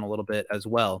come down a little bit as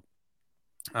well.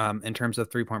 In terms of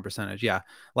 3-point percentage. Yeah.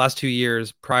 Last 2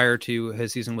 years prior to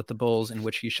his season with the Bulls, in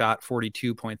which he shot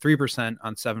 42.3%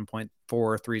 on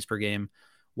 7.4 threes per game,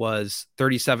 was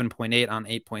 37.8 on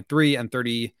 8.3 and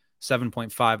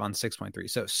 37.5 on 6.3.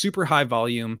 So super high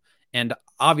volume and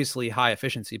obviously high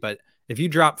efficiency. But if you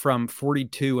drop from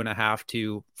 42.5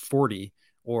 to 40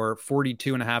 or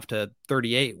 42.5 to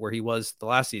 38, where he was the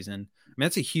last season, I mean,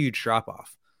 that's a huge drop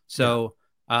off. So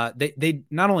they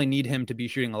not only need him to be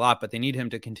shooting a lot, but they need him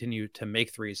to continue to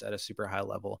make threes at a super high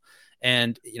level.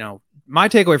 And, my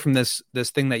takeaway from this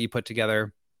thing that you put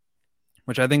together,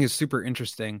 which I think is super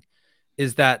interesting,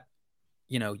 is that,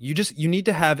 you need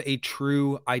to have a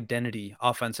true identity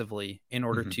offensively in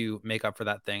order to make up for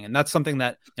that thing. And that's something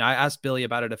that I asked Billy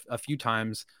about it a few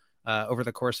times over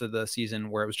the course of the season,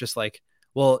 where it was just like,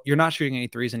 well, you're not shooting any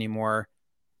threes anymore.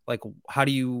 Like, how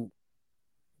do you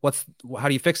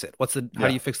fix it? How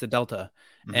do you fix the delta?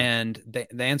 And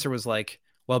the answer was like,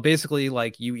 well, basically,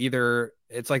 like,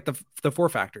 it's like the 4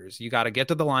 factors. You got to get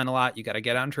to the line a lot. You got to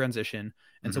get out in transition.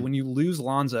 And so when you lose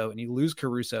Lonzo and you lose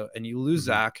Caruso and you lose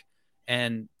Zach,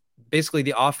 and basically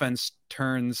the offense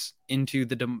turns into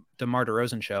the DeMar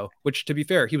DeRozan show, which, to be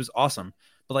fair, he was awesome,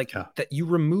 but that you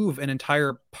remove an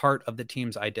entire part of the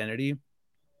team's identity.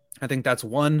 I think that's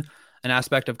an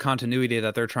aspect of continuity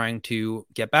that they're trying to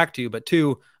get back to. But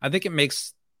 2, I think it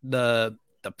makes the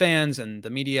fans and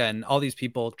the media and all these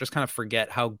people just kind of forget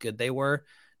how good they were.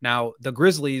 Now, the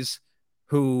Grizzlies,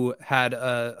 who had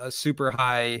a super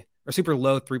high or super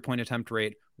low 3-point attempt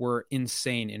rate, were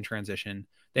insane in transition.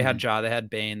 They had Ja, they had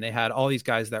Bane, they had all these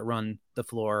guys that run the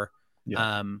floor.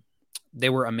 They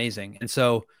were amazing. And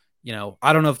so,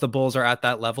 I don't know if the Bulls are at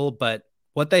that level, but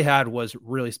what they had was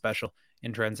really special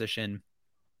in transition.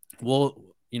 Well,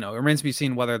 it remains to be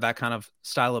seen whether that kind of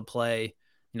style of play,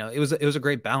 it was a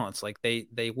great balance. Like,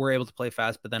 they were able to play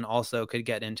fast, but then also could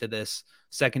get into this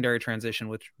secondary transition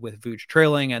with Vooch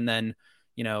trailing, and then,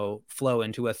 flow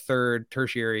into a third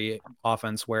tertiary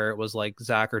offense where it was like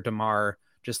Zach or DeMar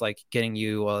just like getting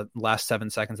you a last 7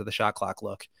 seconds of the shot clock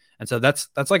look. And so that's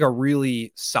like a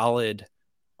really solid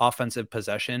offensive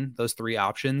possession, those 3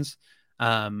 options.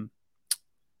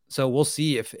 So we'll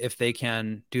see if they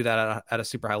can do that at a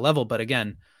super high level. But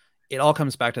again, it all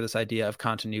comes back to this idea of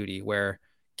continuity, where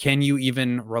can you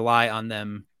even rely on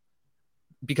them?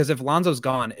 Because if Lonzo's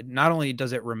gone, not only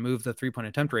does it remove the 3-point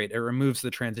attempt rate, it removes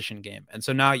the transition game. And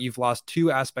so now you've lost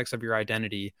 2 aspects of your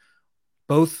identity,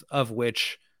 both of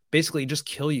which basically just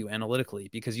kill you analytically,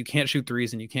 because you can't shoot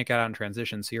threes and you can't get out in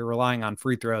transition. So you're relying on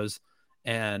free throws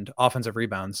and offensive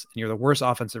rebounds, and you're the worst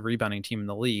offensive rebounding team in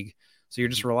the league. So you're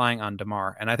just relying on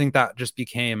DeMar. And I think that just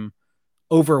became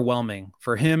overwhelming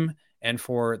for him and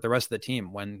for the rest of the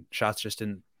team when shots just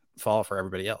didn't fall for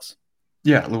everybody else.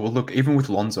 Yeah, well, look, even with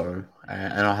Lonzo,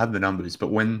 and I have the numbers, but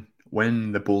when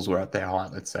the Bulls were at their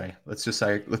height, let's just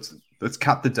say, let's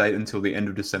cap the date until the end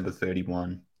of December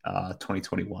 31,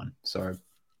 2021. So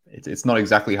it's not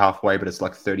exactly halfway, but it's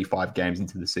like 35 games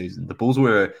into the season. The Bulls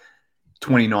were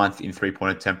 29th in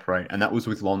three-point attempt rate, and that was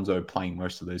with Lonzo playing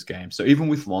most of those games. So even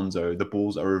with Lonzo, the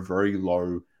Bulls are a very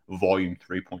low volume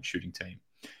three-point shooting team.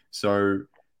 So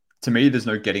to me, there's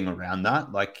no getting around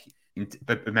that.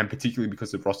 But particularly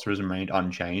because the roster has remained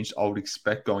unchanged, I would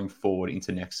expect going forward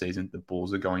into next season, the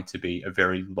Bulls are going to be a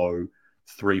very low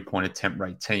three-point attempt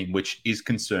rate team, which is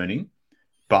concerning.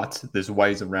 But there's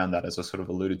ways around that, as I sort of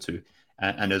alluded to,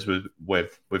 and as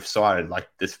we've cited, like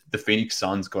the Phoenix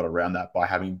Suns got around that by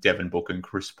having Devin Booker and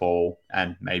Chris Paul,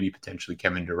 and maybe potentially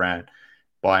Kevin Durant,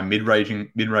 by mid-ranging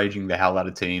the hell out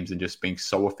of teams and just being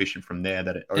so efficient from there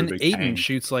that it and overcame. Ayton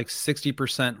shoots like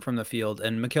 60% from the field,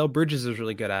 and Mikal Bridges is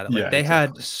really good at it. Like Yeah, they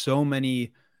exactly. had so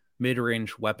many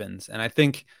mid-range weapons, and I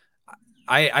think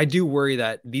I do worry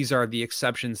that these are the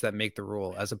exceptions that make the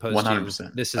rule, as opposed to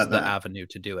 100%. this is the avenue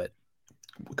to do it.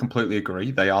 Completely agree.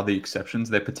 They are the exceptions.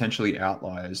 They're potentially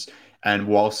outliers. And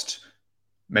whilst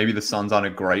maybe the Suns aren't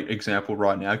a great example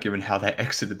right now, given how they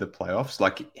exited the playoffs,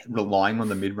 like relying on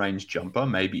the mid-range jumper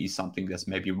maybe is something that's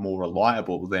maybe more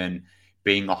reliable than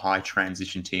being a high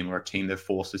transition team or a team that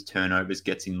forces turnovers,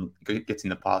 gets in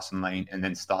the passing lane, and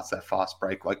then starts that fast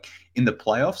break. Like in the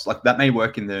playoffs, like that may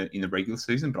work in the regular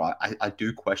season, but I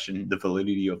do question the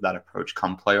validity of that approach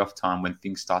come playoff time when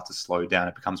things start to slow down.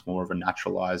 It becomes more of a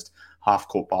naturalized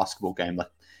half-court basketball game.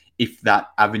 Like if that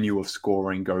avenue of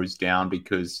scoring goes down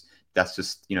because that's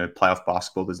just, playoff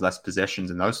basketball, there's less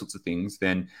possessions and those sorts of things,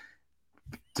 then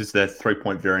does the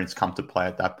three-point variance come to play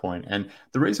at that point? And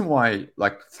the reason why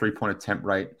like three-point attempt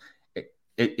rate,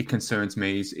 it concerns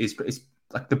me is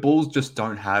like the Bulls just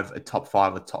don't have a top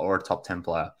 5 or a top 10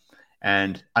 player.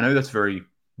 And I know that's very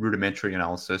rudimentary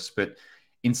analysis, but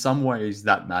in some ways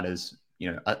that matters.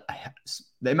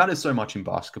 They matter so much in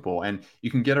basketball, and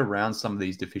you can get around some of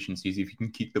these deficiencies if you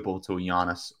can kick the ball to a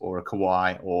Giannis or a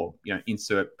Kawhi, or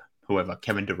insert whoever,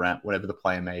 Kevin Durant, whatever the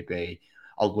player may be,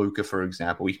 a Luka, for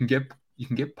example. You can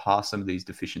get past some of these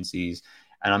deficiencies.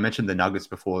 And I mentioned the Nuggets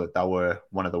before, that they were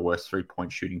one of the worst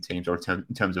three-point shooting teams, or in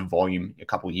terms of volume, a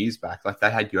couple of years back. Like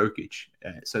they had Jokic.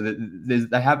 So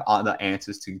they have other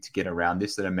answers to get around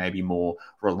this that are maybe more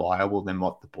reliable than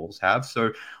what the Bulls have.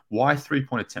 So why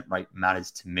three-point attempt rate matters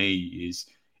to me is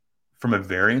from a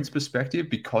variance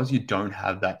perspective, because you don't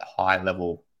have that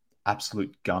high-level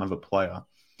absolute gun of a player,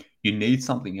 you need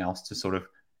something else to sort of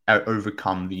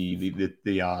overcome the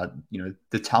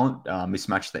talent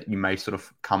mismatch that you may sort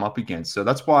of come up against. So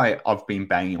that's why I've been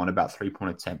banging on about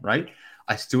three-point attempt rate.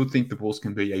 I still think the Bulls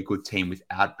can be a good team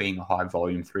without being a high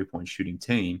volume three-point shooting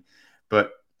team.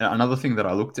 But another thing that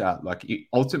I looked at, like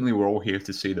ultimately we're all here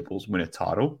to see the Bulls win a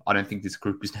title. I don't think this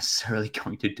group is necessarily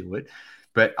going to do it.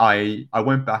 But I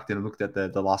went back and looked at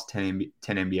the last 10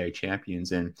 NBA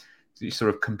champions, and you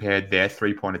sort of compared their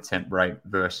three-point attempt rate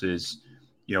versus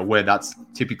where that's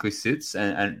typically sits,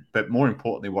 but more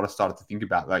importantly, what I started to think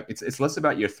about, like it's less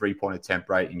about your three-point attempt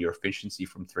rate and your efficiency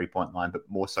from three-point line, but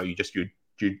more so your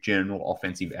general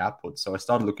offensive output. So I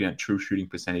started looking at true shooting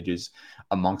percentages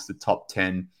amongst the top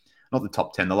 10, not the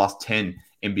top 10, the last 10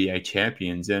 NBA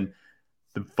champions, and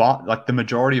the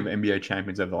majority of NBA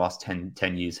champions over the last 10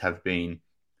 years have been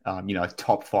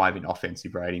top 5 in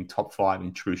offensive rating, top 5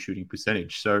 in true shooting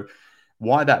percentage. So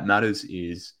why that matters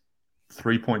is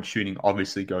three-point shooting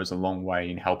obviously goes a long way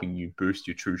in helping you boost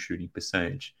your true shooting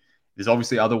percentage. There's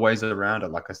obviously other ways around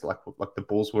it. Like I said, like the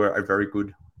Bulls were a very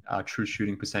good true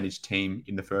shooting percentage team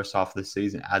in the first half of the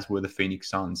season, as were the Phoenix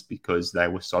Suns, because they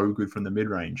were so good from the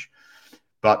mid-range.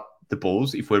 But the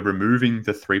Bulls, if we're removing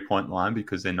the three-point line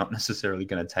because they're not necessarily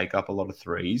going to take up a lot of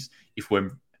threes, if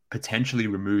we're potentially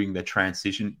removing the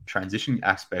transition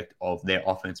aspect of their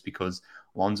offense because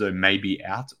Lonzo may be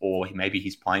out, or maybe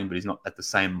he's playing but he's not at the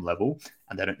same level,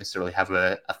 and they don't necessarily have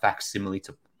a facsimile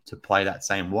to play that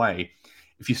same way.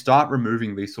 If you start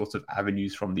removing these sorts of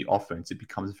avenues from the offense, it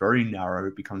becomes very narrow,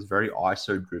 it becomes very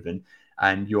ISO driven,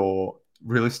 and your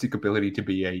realistic ability to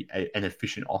be an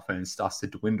efficient offense starts to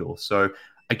dwindle. So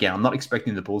again, I'm not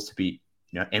expecting the Bulls to be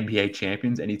NBA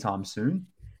champions anytime soon,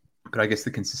 but I guess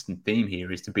the consistent theme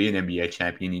here is to be an NBA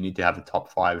champion, you need to have a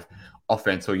top 5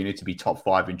 offense, or you need to be top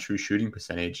 5 in true shooting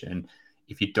percentage. And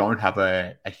if you don't have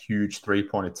a huge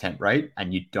three-point attempt rate,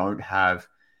 and you don't have,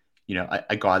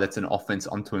 a guy that's an offense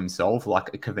unto himself,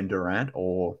 like a Kevin Durant,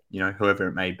 or, whoever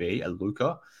it may be, a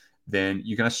Luka, then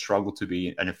you're going to struggle to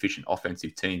be an efficient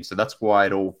offensive team. So that's why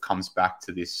it all comes back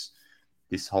to this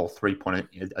this whole 3-point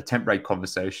attempt rate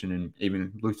conversation, and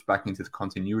even loops back into the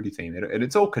continuity theme. And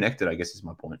it's all connected, I guess, is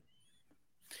my point.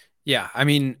 Yeah, I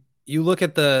mean, you look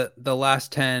at the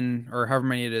last 10 or however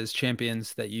many it is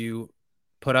champions that you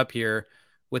put up here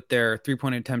with their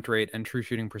 3-point attempt rate and true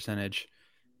shooting percentage.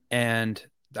 And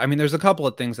I mean, there's a couple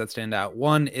of things that stand out.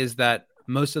 One is that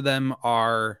most of them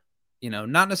are,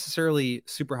 not necessarily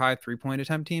super high 3-point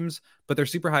attempt teams, but they're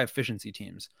super high efficiency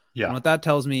teams. Yeah. And what that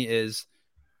tells me is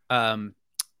that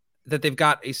they've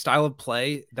got a style of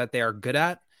play that they are good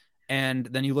at. And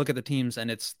then you look at the teams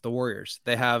and it's the Warriors.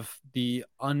 They have the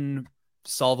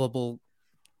unsolvable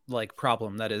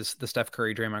problem that is the Steph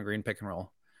Curry, Draymond Green pick and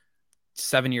roll.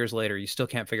 7 years later, you still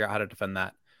can't figure out how to defend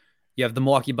that. You have the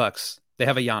Milwaukee Bucks. They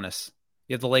have a Giannis.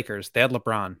 You have the Lakers. They had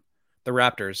LeBron. The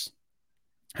Raptors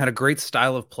had a great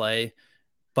style of play,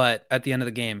 but at the end of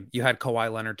the game, you had Kawhi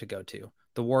Leonard to go to.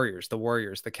 The Warriors, the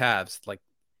Cavs.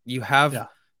 You have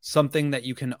something that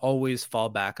you can always fall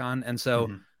back on. And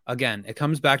so, again, it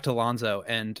comes back to Lonzo.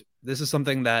 And this is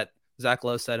something that Zach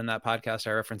Lowe said in that podcast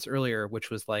I referenced earlier, which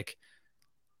was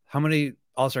how many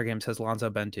All-Star games has Lonzo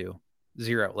been to?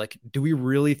 0. Do we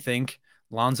really think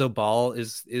Lonzo Ball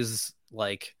is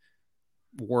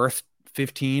worth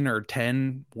 15 or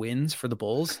 10 wins for the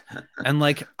Bulls? And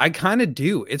I kind of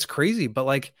do. It's crazy,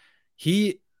 but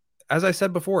he, as I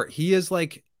said before, he is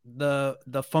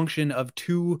the function of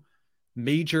two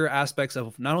major aspects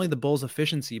of not only the Bulls'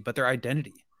 efficiency, but their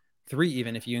identity. 3,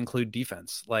 even if you include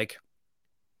defense.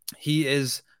 He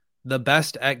is the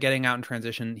best at getting out in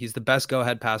transition. He's the best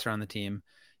go-ahead passer on the team.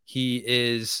 He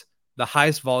is the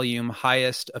highest volume,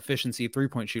 highest efficiency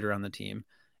 3-point shooter on the team.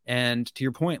 And to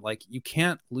your point, you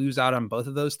can't lose out on both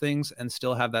of those things and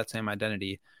still have that same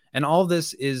identity. And all of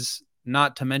this is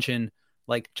not to mention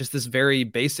just this very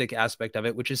basic aspect of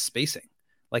it, which is spacing.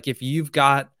 If you've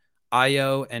got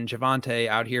Ayo and Javonte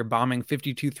out here bombing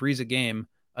 52 threes a game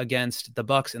against the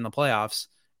Bucks in the playoffs,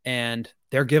 and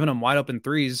they're giving them wide open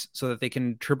threes so that they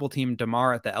can triple team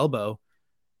DeMar at the elbow.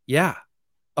 Yeah,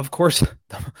 of course,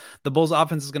 the Bulls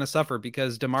offense is going to suffer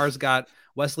because DeMar's got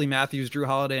Wesley Matthews, Drew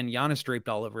Holiday, and Giannis draped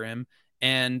all over him,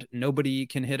 and nobody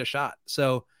can hit a shot.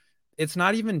 So it's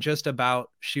not even just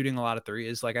about shooting a lot of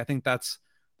threes. I think that's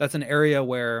an area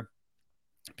where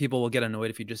people will get annoyed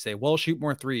if you just say, well, shoot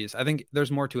more threes. I think there's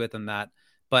more to it than that.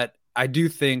 But I do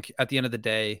think at the end of the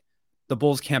day, the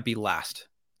Bulls can't be last.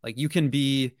 You can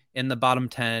be in the bottom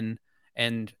 10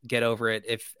 and get over it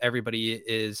if everybody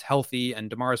is healthy and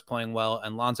DeMar is playing well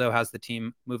and Lonzo has the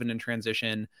team moving in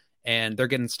transition and they're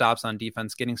getting stops on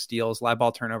defense, getting steals, live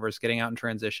ball turnovers, getting out in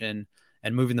transition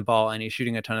and moving the ball, and he's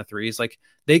shooting a ton of threes.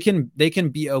 They can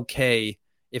be okay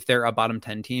if they're a bottom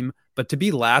 10 team, but to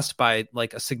be last by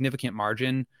a significant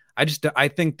margin, I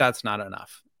think that's not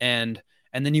enough. And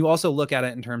then you also look at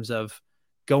it in terms of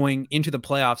going into the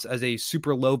playoffs as a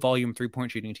super low volume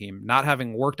 3-point shooting team, not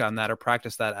having worked on that or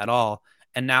practiced that at all.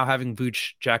 And now having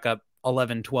Vooch jack up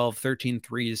 11, 12, 13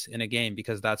 threes in a game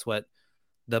because that's what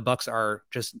the Bucks are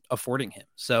just affording him.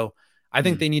 So I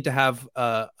think they need to have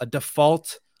a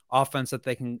default offense that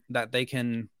they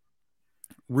can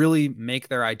really make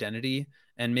their identity.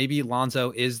 And maybe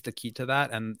Lonzo is the key to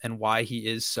that and why he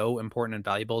is so important and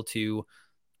valuable to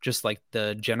just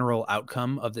the general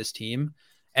outcome of this team.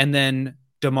 And then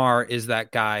DeMar is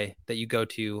that guy that you go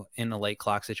to in the late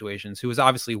clock situations, who is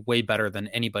obviously way better than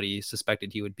anybody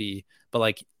suspected he would be.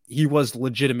 But he was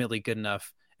legitimately good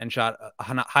enough and shot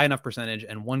a high enough percentage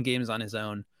and won games on his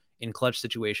own in clutch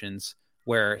situations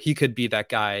where he could be that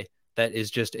guy that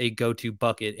is just a go-to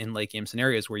bucket in late game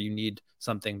scenarios where you need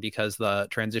something because the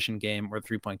transition game or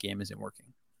 3-point game isn't working.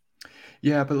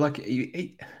 Yeah, but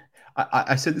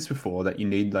I said this before that you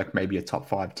need maybe a top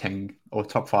 5, 10 or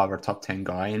top 5 or top 10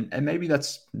 guy. And maybe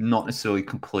that's not necessarily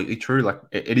completely true.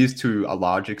 It is to a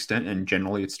large extent. And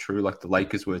generally it's true. The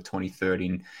Lakers were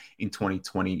 23rd in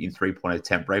 2020 in 3-point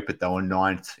attempt rate, but they were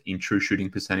 9th in true shooting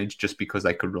percentage just because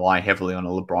they could rely heavily on a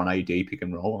LeBron AD pick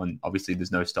and roll. And obviously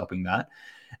there's no stopping that.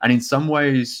 And in some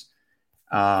ways,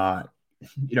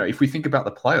 if we think about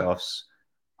the playoffs,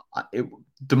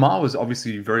 DeMar was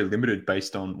obviously very limited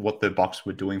based on what the Bucks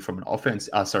were doing from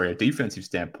a defensive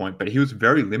standpoint, but he was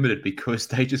very limited because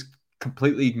they just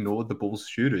completely ignored the Bulls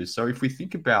shooters. So if we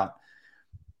think about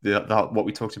what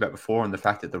we talked about before and the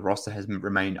fact that the roster has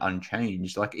remained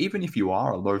unchanged, even if you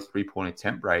are a low 3-point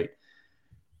attempt rate,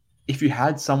 if you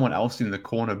had someone else in the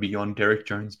corner beyond Derrick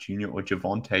Jones Jr. or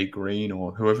Javonte Green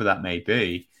or whoever that may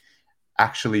be,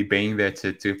 actually being there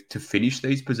to finish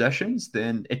these possessions,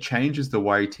 then it changes the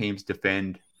way teams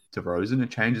defend DeRozan. It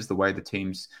changes the way the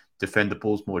teams defend the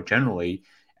Bulls more generally.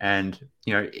 And,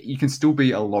 you can still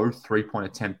be a low 3-point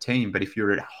attempt team, but if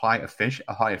you're a high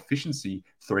efficiency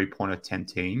 3-point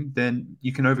attempt team, then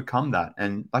you can overcome that.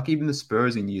 And like even the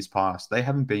Spurs in years past, they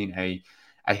haven't been a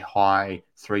high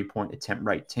 3-point attempt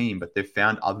rate team, but they've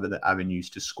found other avenues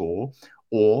to score.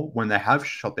 Or when they have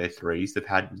shot their threes, they've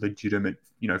had legitimate,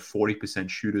 40%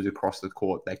 shooters across the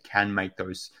court that can make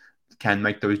those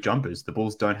jumpers. The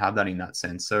Bulls don't have that in that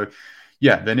sense. So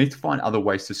yeah, they need to find other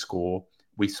ways to score.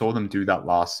 We saw them do that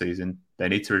last season. They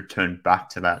need to return back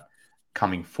to that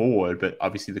coming forward. But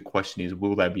obviously the question is,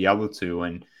 will they be able to?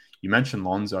 And you mentioned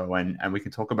Lonzo, and we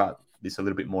can talk about this a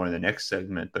little bit more in the next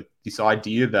segment. But this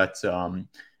idea that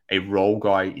a role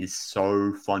guy is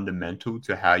so fundamental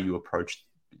to how you approach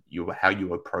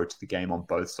the game on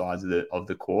both sides of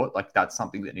the court, like that's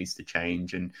something that needs to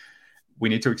change. And we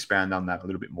need to expand on that a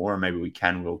little bit more, and maybe we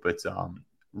can, Will. But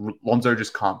Lonzo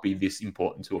just can't be this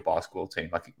important to a basketball team.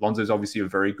 Like Lonzo's obviously a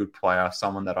very good player,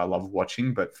 someone that I love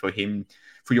watching, but for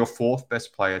your fourth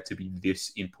best player to be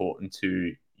this important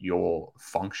to your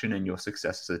function and your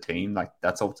success as a team, like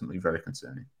that's ultimately very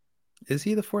concerning. Is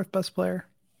he the fourth best player?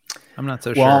 I'm not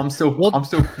so sure. Well,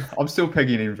 I'm still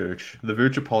pegging in Vooch. The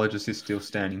Vooch apologist is still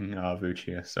standing Vooch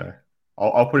here, so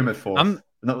I'll put him at fourth.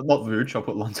 Not Vooch. I'll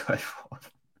put Lonzo at fourth.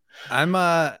 I'm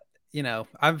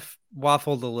I've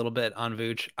waffled a little bit on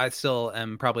Vooch. I still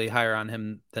am probably higher on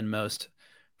him than most,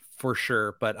 for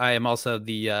sure. But I am also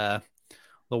the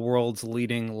world's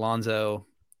leading Lonzo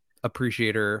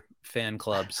appreciator fan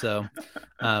club. So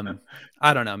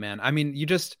I don't know, man. I mean,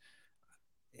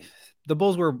 the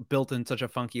Bulls were built in such a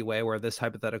funky way where this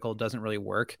hypothetical doesn't really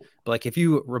work. But like if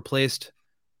you replaced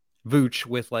Vooch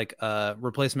with like a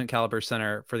replacement caliber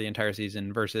center for the entire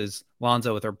season versus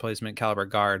Lonzo with a replacement caliber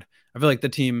guard, I feel like the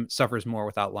team suffers more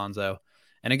without Lonzo.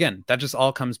 And again, that just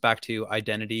all comes back to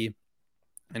identity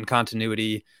and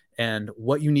continuity and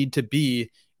what you need to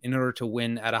be in order to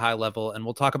win at a high level. And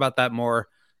we'll talk about that more.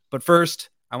 But first,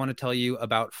 I want to tell you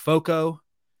about FOCO.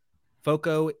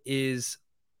 FOCO is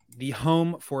the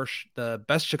home for the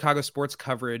best Chicago sports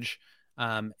coverage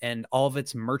and all of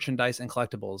its merchandise and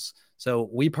collectibles. So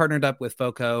we partnered up with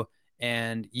FOCO,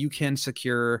 and you can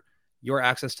secure your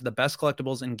access to the best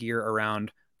collectibles and gear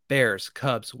around Bears,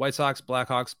 Cubs, White Sox,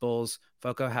 Blackhawks, Bulls.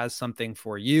 FOCO has something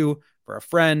for you, for a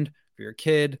friend, for your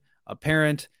kid, a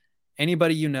parent,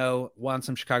 anybody you know wants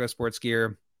some Chicago sports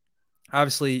gear.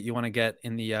 Obviously, you want to get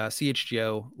in the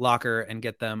CHGO locker and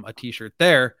get them a t-shirt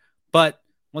there. But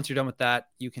once you're done with that,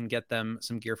 you can get them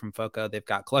some gear from FOCO. They've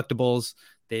got collectibles.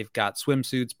 They've got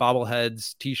swimsuits,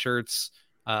 bobbleheads, t-shirts,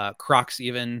 Crocs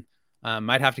even.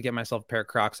 Might have to get myself a pair of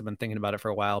Crocs. I've been thinking about it for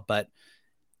a while. But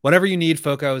whatever you need,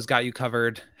 FOCO has got you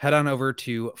covered. Head on over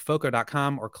to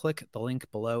foco.com or click the link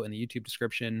below in the YouTube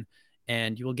description,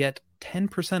 and you will get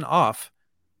 10% off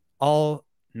all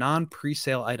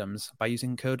non-presale items by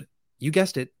using code, you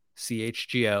guessed it,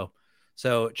 CHGO.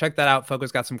 So check that out.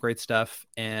 FOCO's got some great stuff,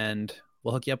 and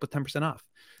we'll hook you up with 10% off.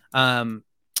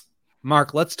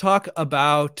 Mark, let's talk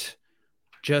about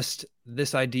just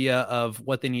this idea of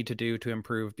what they need to do to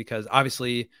improve, because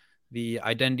obviously the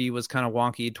identity was kind of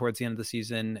wonky towards the end of the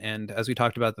season. And as we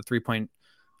talked about, the 3-point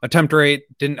attempt rate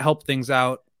didn't help things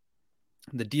out.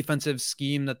 The defensive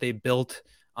scheme that they built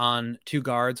on two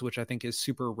guards, which I think is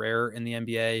super rare in the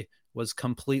NBA, was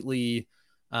completely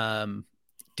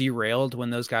derailed when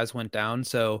those guys went down.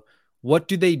 So what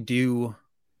do they do?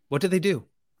 What did they do?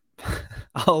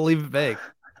 I'll leave it vague.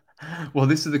 Well,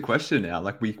 this is the question now.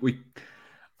 Like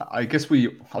I was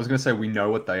going to say we know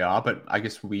what they are, but I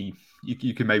guess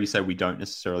you can maybe say we don't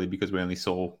necessarily, because we only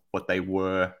saw what they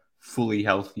were fully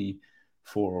healthy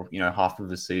for, half of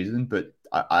the season. But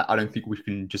I don't think we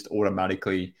can just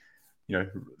automatically,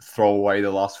 throw away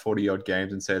the last 40 odd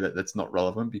games and say that that's not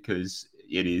relevant, because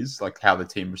it is. Like how the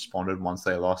team responded once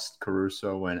they lost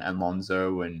Caruso and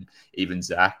Lonzo and even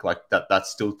Zach, like that's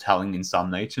still telling in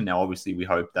some nature. Now, obviously we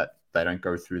hope that they don't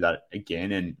go through that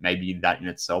again, and maybe that in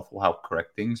itself will help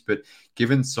correct things. But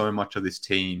given so much of this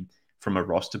team from a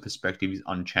roster perspective is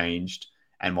unchanged,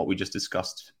 and what we just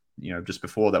discussed, just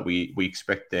before that, we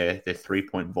expect their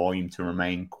 3-point volume to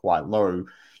remain quite low.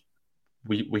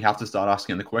 We have to start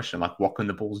asking the question, like, what can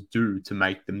the Bulls do to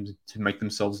make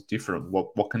themselves different?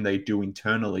 What can they do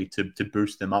internally to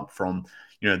boost them up from,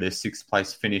 their 6th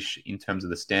place finish in terms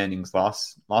of the standings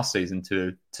last season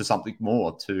to something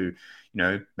more, to,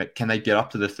 can they get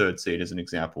up to the 3rd seed as an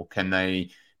example? Can they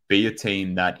be a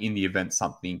team that in the event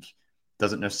something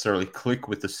doesn't necessarily click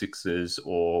with the Sixers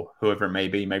or whoever it may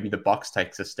be, maybe the Bucks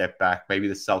takes a step back, maybe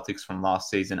the Celtics from last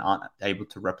season aren't able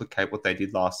to replicate what they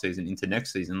did last season into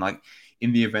next season. Like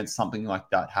in the event something like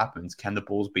that happens, can the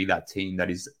Bulls be that team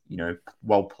that is,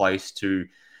 well placed to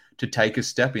to take a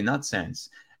step in that sense.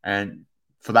 And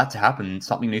for that to happen,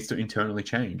 something needs to internally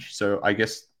change. So I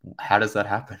guess, how does that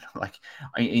happen? Like,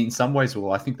 in some ways,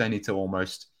 well, I think they need to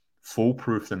almost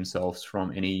foolproof themselves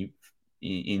from any,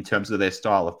 in terms of their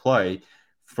style of play,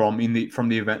 from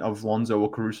the event of Lonzo or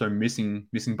Caruso missing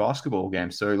basketball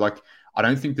games. So like, I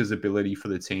don't think there's ability for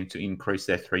the team to increase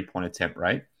their 3-point attempt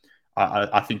rate.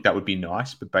 I think that would be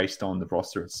nice, but based on the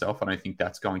roster itself, I don't think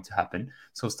that's going to happen.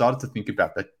 So I started to think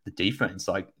about the defense.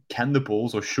 Like, can the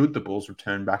Bulls, or should the Bulls,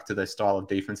 return back to their style of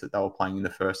defense that they were playing in the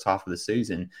first half of the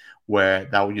season, where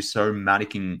they were just so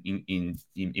manic in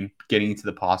getting into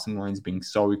the passing lanes, being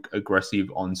so aggressive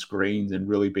on screens, and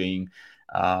really being,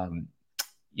 at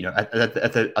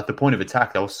the point of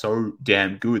attack, they were so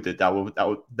damn good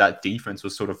that defense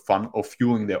was sort of fun or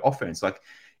fueling their offense. Like,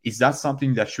 is that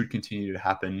something that should continue to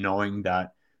happen, knowing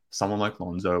that someone like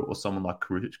Lonzo or someone like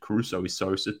Caruso is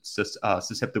so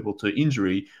susceptible to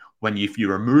injury, when if you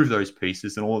remove those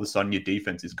pieces, then all of a sudden your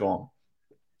defense is gone?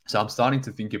 So I'm starting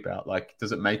to think about, like,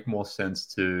 does it make more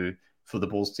sense for the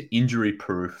Bulls to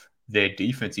injury-proof their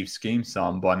defensive scheme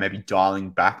some by maybe dialing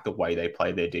back the way they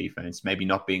play their defense, maybe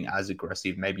not being as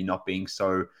aggressive, maybe not being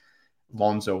so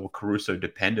Lonzo or Caruso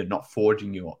dependent, not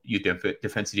forging your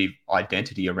defensive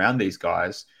identity around these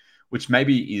guys, which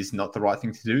maybe is not the right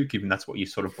thing to do, given that's what you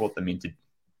sort of brought them in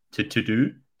to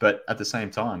do. But at the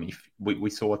same time, if we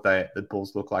saw what the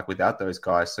Bulls look like without those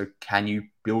guys, so can you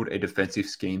build a defensive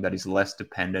scheme that is less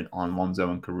dependent on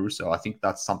Lonzo and Caruso? I think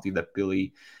that's something that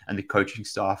Billy and the coaching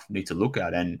staff need to look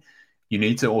at, and you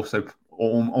need to also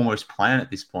almost plan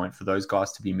at this point for those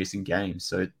guys to be missing games.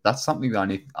 So that's something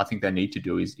that I think they need to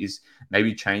do is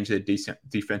maybe change their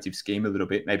defensive scheme a little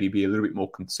bit, maybe be a little bit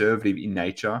more conservative in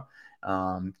nature,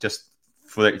 just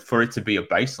for it to be a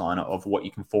baseline of what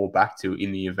you can fall back to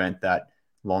in the event that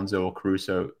Lonzo or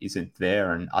Caruso isn't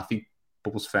there. And I think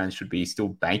Bulls fans should be still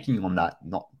banking on that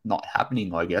not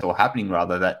happening, I guess, or happening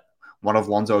rather, that one of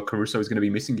Lonzo or Caruso is going to be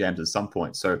missing games at some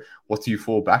point. So what do you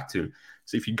fall back to?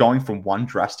 So if you're going from one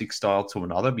drastic style to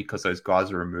another because those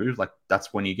guys are removed, like,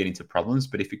 that's when you get into problems.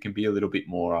 But if it can be a little bit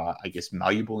more,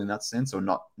 malleable in that sense, or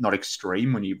not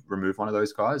extreme when you remove one of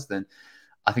those guys, then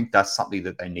I think that's something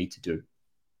that they need to do.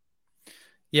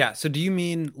 Yeah. So do you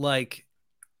mean like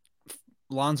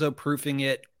Lonzo proofing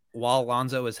it while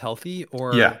Lonzo is healthy,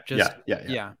 or yeah.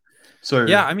 So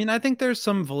yeah, I mean, I think there's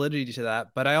some validity to that,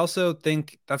 but I also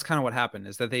think that's kind of what happened,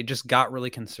 is that they just got really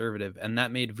conservative, and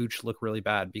that made Vooch look really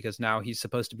bad, because now he's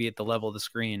supposed to be at the level of the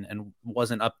screen and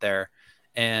wasn't up there.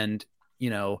 And,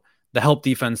 the help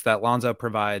defense that Lonzo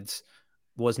provides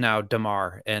was now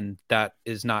DeMar, and that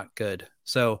is not good.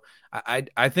 So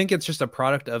I think it's just a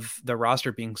product of the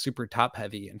roster being super top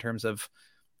heavy in terms of,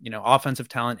 offensive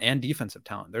talent and defensive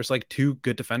talent. There's like 2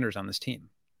 good defenders on this team.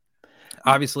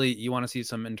 Obviously, you want to see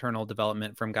some internal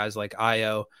development from guys like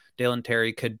Ayo. Dalen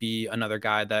Terry could be another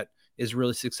guy that is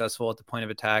really successful at the point of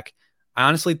attack. I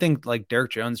honestly think like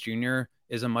Derek Jones Jr.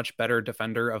 is a much better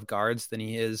defender of guards than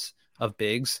he is of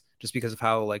bigs, just because of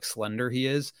how like slender he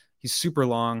is. He's super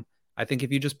long. I think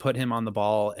if you just put him on the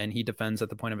ball and he defends at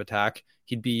the point of attack,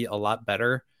 he'd be a lot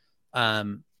better.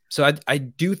 So I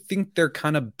do think they're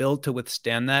kind of built to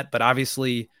withstand that, but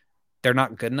obviously they're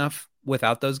not good enough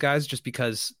without those guys, just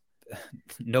because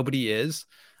nobody is.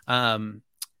 But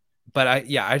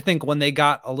I think when they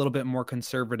got a little bit more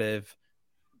conservative,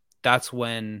 that's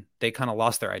when they kind of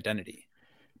lost their identity.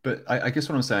 But I guess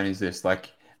what I'm saying is this, like,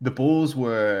 the Bulls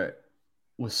were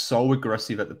so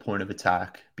aggressive at the point of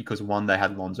attack because, one, they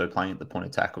had Lonzo playing at the point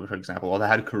of attack, for example, or they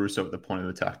had Caruso at the point of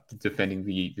attack defending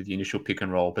the initial pick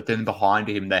and roll. But then behind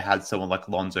him, they had someone like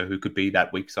Lonzo who could be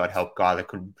that weak side help guy that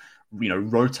could,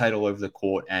 rotate all over the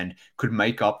court and could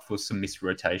make up for some missed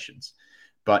rotations.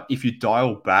 But if you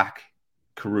dial back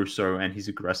Caruso and his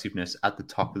aggressiveness at the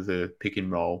top of the pick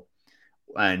and roll,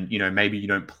 and maybe you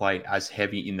don't play as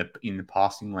heavy in the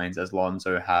passing lanes as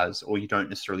Lonzo has, or you don't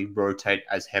necessarily rotate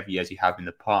as heavy as you have in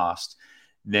the past,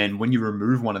 then when you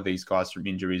remove one of these guys from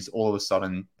injuries, all of a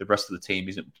sudden the rest of the team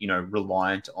isn't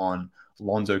reliant on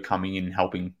Lonzo coming in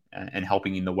and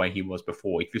helping in the way he was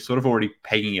before. If you're sort of already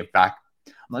pegging it back,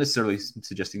 I'm not necessarily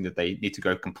suggesting that they need to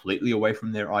go completely away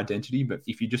from their identity, but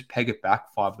if you just peg it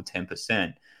back 5 or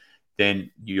 10%,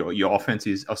 then your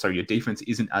defense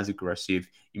isn't as aggressive.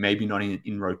 You may be not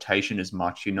in rotation as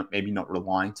much. You're maybe not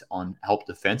reliant on help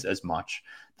defense as much.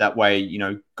 That way,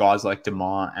 guys like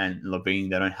DeMar and Levine,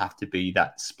 they don't have to be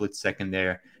that split second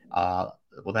there.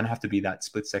 They don't have to be that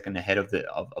split second ahead of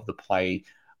the play,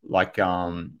 like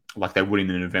they would in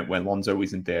an event where Lonzo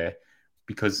isn't there,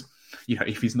 because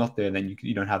if he's not there, then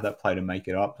you don't have that play to make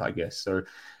it up, I guess. So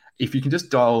if you can just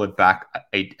dial it back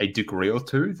a degree or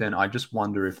two, then I just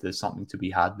wonder if there's something to be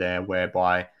had there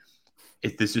whereby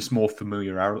if there's just more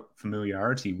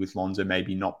familiarity with Lonzo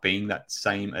maybe not being that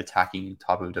same attacking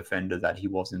type of defender that he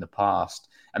was in the past.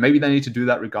 And maybe they need to do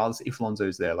that regardless if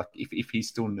Lonzo's there. Like if he's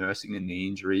still nursing a knee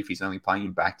injury, if he's only playing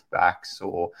in back-to-backs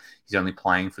or he's only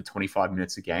playing for 25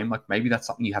 minutes a game, like maybe that's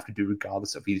something you have to do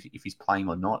regardless of if he's playing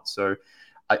or not. So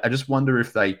I just wonder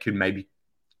if they could maybe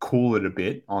cool it a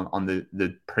bit on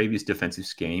the previous defensive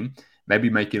scheme, maybe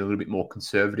make it a little bit more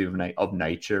conservative of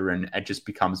nature, and it just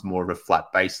becomes more of a flat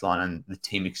baseline, and the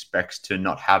team expects to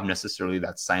not have necessarily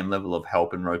that same level of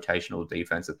help and rotational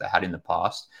defense that they had in the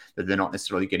past, that they're not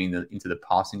necessarily getting into the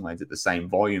passing lanes at the same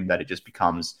volume, that it just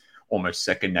becomes almost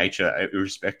second nature,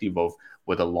 irrespective of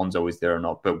whether Lonzo is there or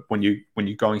not. But when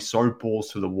you're going so balls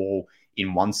to the wall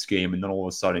in one scheme, and then all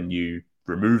of a sudden you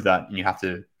remove that and you have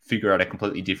to figure out a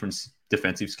completely different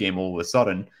defensive scheme all of a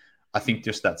sudden, I think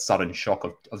just that sudden shock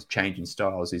of changing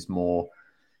styles is more,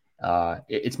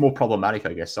 it's more problematic,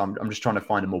 I guess. So I'm just trying to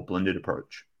find a more blended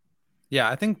approach. Yeah,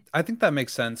 I think that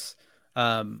makes sense.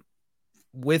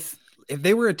 If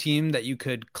they were a team that you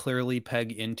could clearly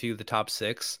peg into the top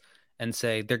 6 and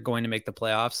say they're going to make the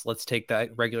playoffs, let's take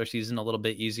that regular season a little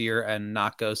bit easier and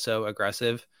not go so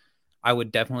aggressive, I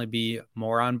would definitely be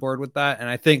more on board with that. And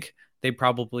I think they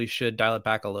probably should dial it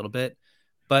back a little bit.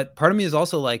 But part of me is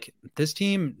also like, this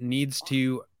team needs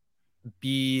to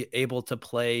be able to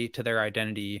play to their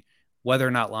identity, whether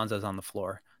or not Lonzo's on the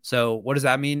floor. So what does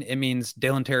that mean? It means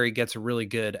Dalen Terry gets really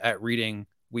good at reading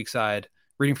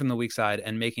from the weak side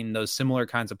and making those similar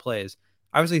kinds of plays.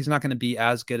 Obviously, he's not going to be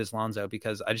as good as Lonzo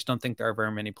because I just don't think there are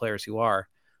very many players who are.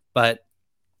 But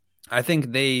I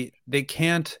think they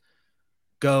can't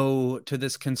go to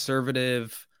this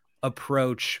conservative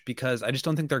approach because I just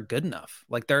don't think they're good enough.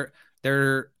 Like they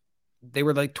were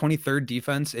like 23rd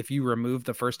defense if you remove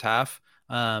the first half,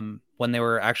 when they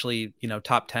were actually,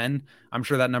 top 10. I'm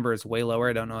sure that number is way lower.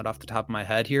 I don't know it off the top of my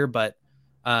head here, but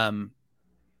and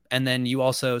then you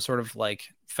also sort of like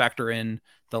factor in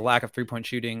the lack of 3-point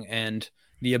shooting and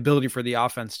the ability for the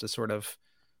offense to sort of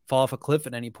fall off a cliff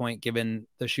at any point given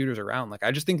the shooters around. Like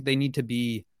I just think they need to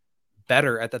be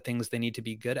better at the things they need to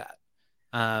be good at.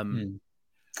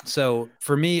 So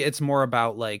for me, it's more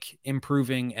about like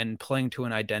improving and playing to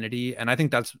an identity. And I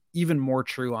think that's even more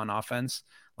true on offense.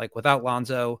 Like without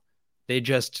Lonzo, they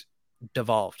just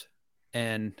devolved.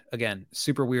 And again,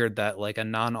 super weird that like a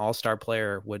non-all-star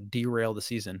player would derail the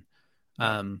season.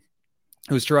 It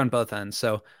was true on both ends.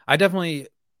 So I definitely,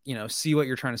 see what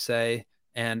you're trying to say.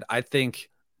 And I think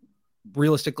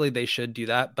realistically they should do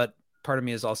that. But part of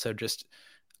me is also just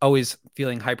always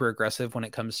feeling hyper aggressive when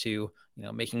it comes to,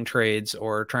 making trades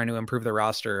or trying to improve the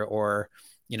roster or,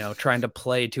 trying to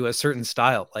play to a certain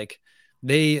style. Like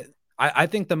I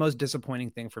think the most disappointing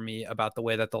thing for me about the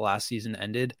way that the last season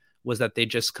ended was that they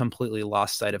just completely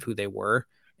lost sight of who they were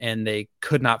and they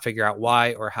could not figure out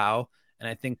why or how. And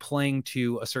I think playing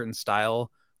to a certain style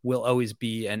will always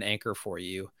be an anchor for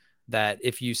you, that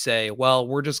if you say, well,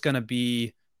 we're just going to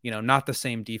be, not the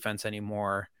same defense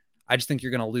anymore, I just think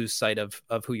you're going to lose sight of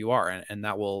who you are. And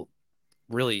that will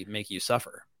really make you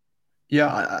suffer.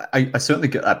 Yeah, I certainly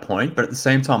get that point. But at the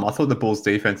same time, I thought the Bulls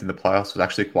defense in the playoffs was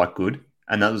actually quite good.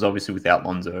 And that was obviously without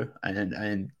Lonzo.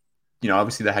 And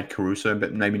obviously they had Caruso,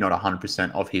 but maybe not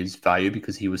 100% of his value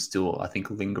because he was still, I think,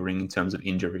 lingering in terms of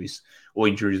injuries, or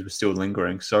injuries were still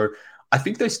lingering. So I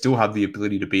think they still have the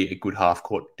ability to be a good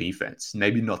half-court defense.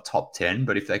 Maybe not top 10,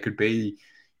 but if they could be,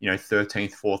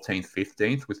 13th, 14th,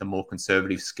 15th with a more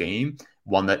conservative scheme,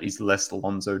 one that is less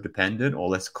Lonzo dependent or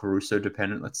less Caruso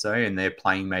dependent, let's say, and they're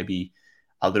playing maybe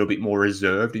a little bit more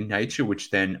reserved in nature,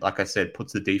 which then, like I said,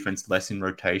 puts the defense less in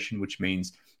rotation, which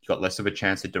means you've got less of a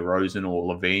chance that DeRozan or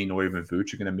Levine or even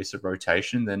Vooch are going to miss a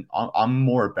rotation. Then I'm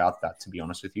more about that, to be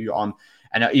honest with you. And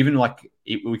even like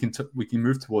we can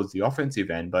move towards the offensive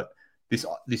end, but this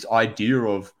idea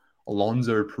of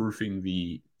Alonzo proofing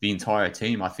the entire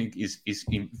team, I think is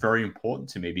very important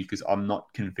to me, because I'm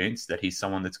not convinced that he's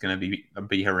someone that's going to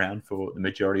be around for the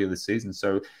majority of the season.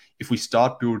 So if we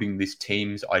start building this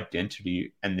team's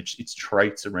identity and its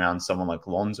traits around someone like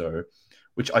Lonzo,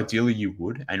 which ideally you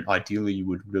would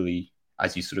really,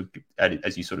 as you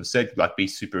sort of said, like be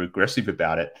super aggressive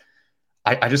about it.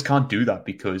 I just can't do that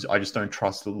because I just don't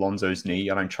trust Lonzo's knee.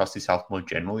 I don't trust his health more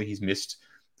generally. He's missed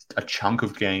a chunk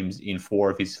of games in 4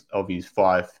 of his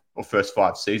first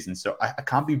 5 seasons. So I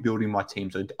can't be building my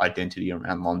team's identity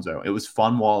around Lonzo. It was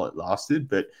fun while it lasted,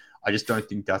 but I just don't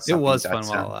think that's something. It was fun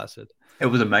while it lasted. It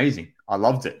was amazing. I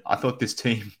loved it. I thought this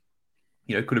team,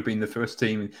 could have been the first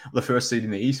seed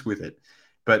in the East with it,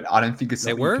 but I don't think it's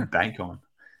something you can bank on.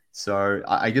 So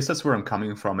I guess that's where I'm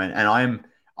coming from. And I'm,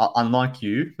 unlike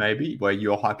you, maybe, where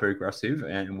you're hyper aggressive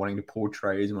and wanting to pull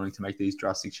trades and wanting to make these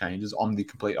drastic changes, I'm the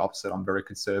complete opposite. I'm very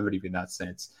conservative in that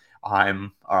sense.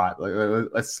 I'm all right.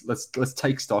 Let's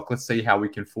take stock. Let's see how we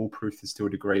can foolproof this to a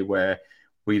degree where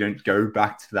we don't go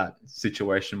back to that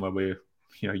situation where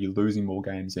you're losing more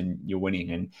games and you're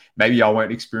winning. And maybe I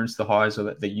won't experience the highs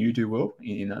that you do, Will,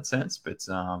 in that sense. But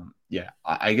yeah,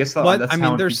 I guess that's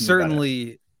how I'm there's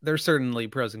certainly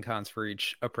pros and cons for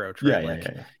each approach, right?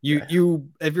 Yeah. You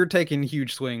if you're taking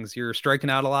huge swings, you're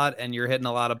striking out a lot and you're hitting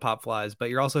a lot of pop flies,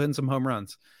 but you're also hitting some home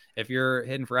runs. If you're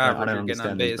hitting for average, you're getting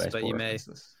on base, but you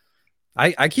references.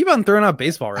 I keep on throwing out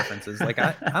baseball references. Like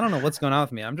I don't know what's going on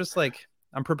with me. I'm just like,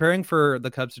 I'm preparing for the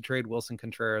Cubs to trade Wilson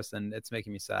Contreras and it's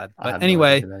making me sad. But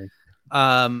anyway,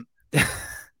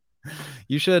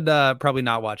 you should probably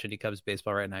not watch any Cubs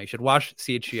baseball right now. You should watch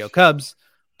CHGO Cubs,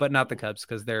 but not the Cubs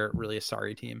because they're really a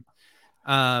sorry team.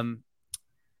 I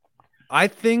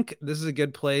think this is a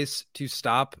good place to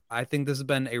stop. I think this has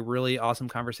been a really awesome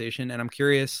conversation, and I'm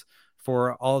curious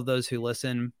for all of those who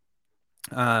listen,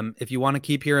 if you want to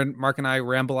keep hearing Mark and I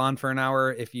ramble on for an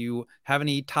hour, if you have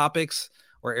any topics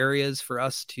or areas for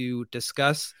us to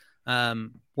discuss,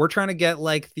 we're trying to get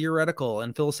like theoretical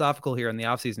and philosophical here in the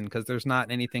off season because there's not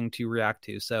anything to react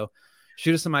to. So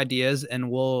shoot us some ideas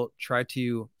and we'll try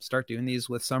to start doing these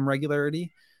with some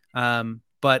regularity.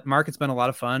 But Mark, it's been a lot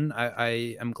of fun.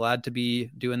 I am glad to be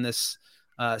doing this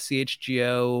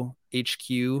CHGO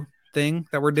HQ thing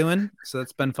that we're doing. So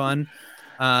that's been fun.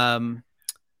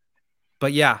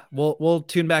 But yeah, we'll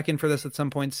tune back in for this at some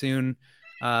point soon.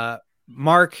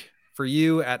 Mark, for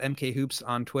you at MK Hoops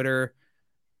on Twitter,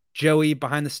 Joey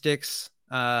behind the sticks.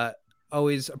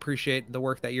 Always appreciate the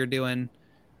work that you're doing.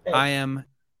 Hey. I am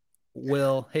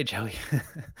Will. Hey, Joey.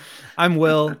 I'm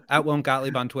Will at Willem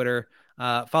Gottlieb on Twitter.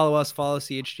 Follow us, follow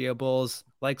CHGO Bulls,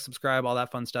 like, subscribe, all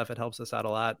that fun stuff. It helps us out a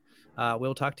lot.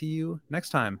 We'll talk to you next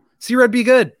time. See Red, be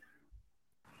good.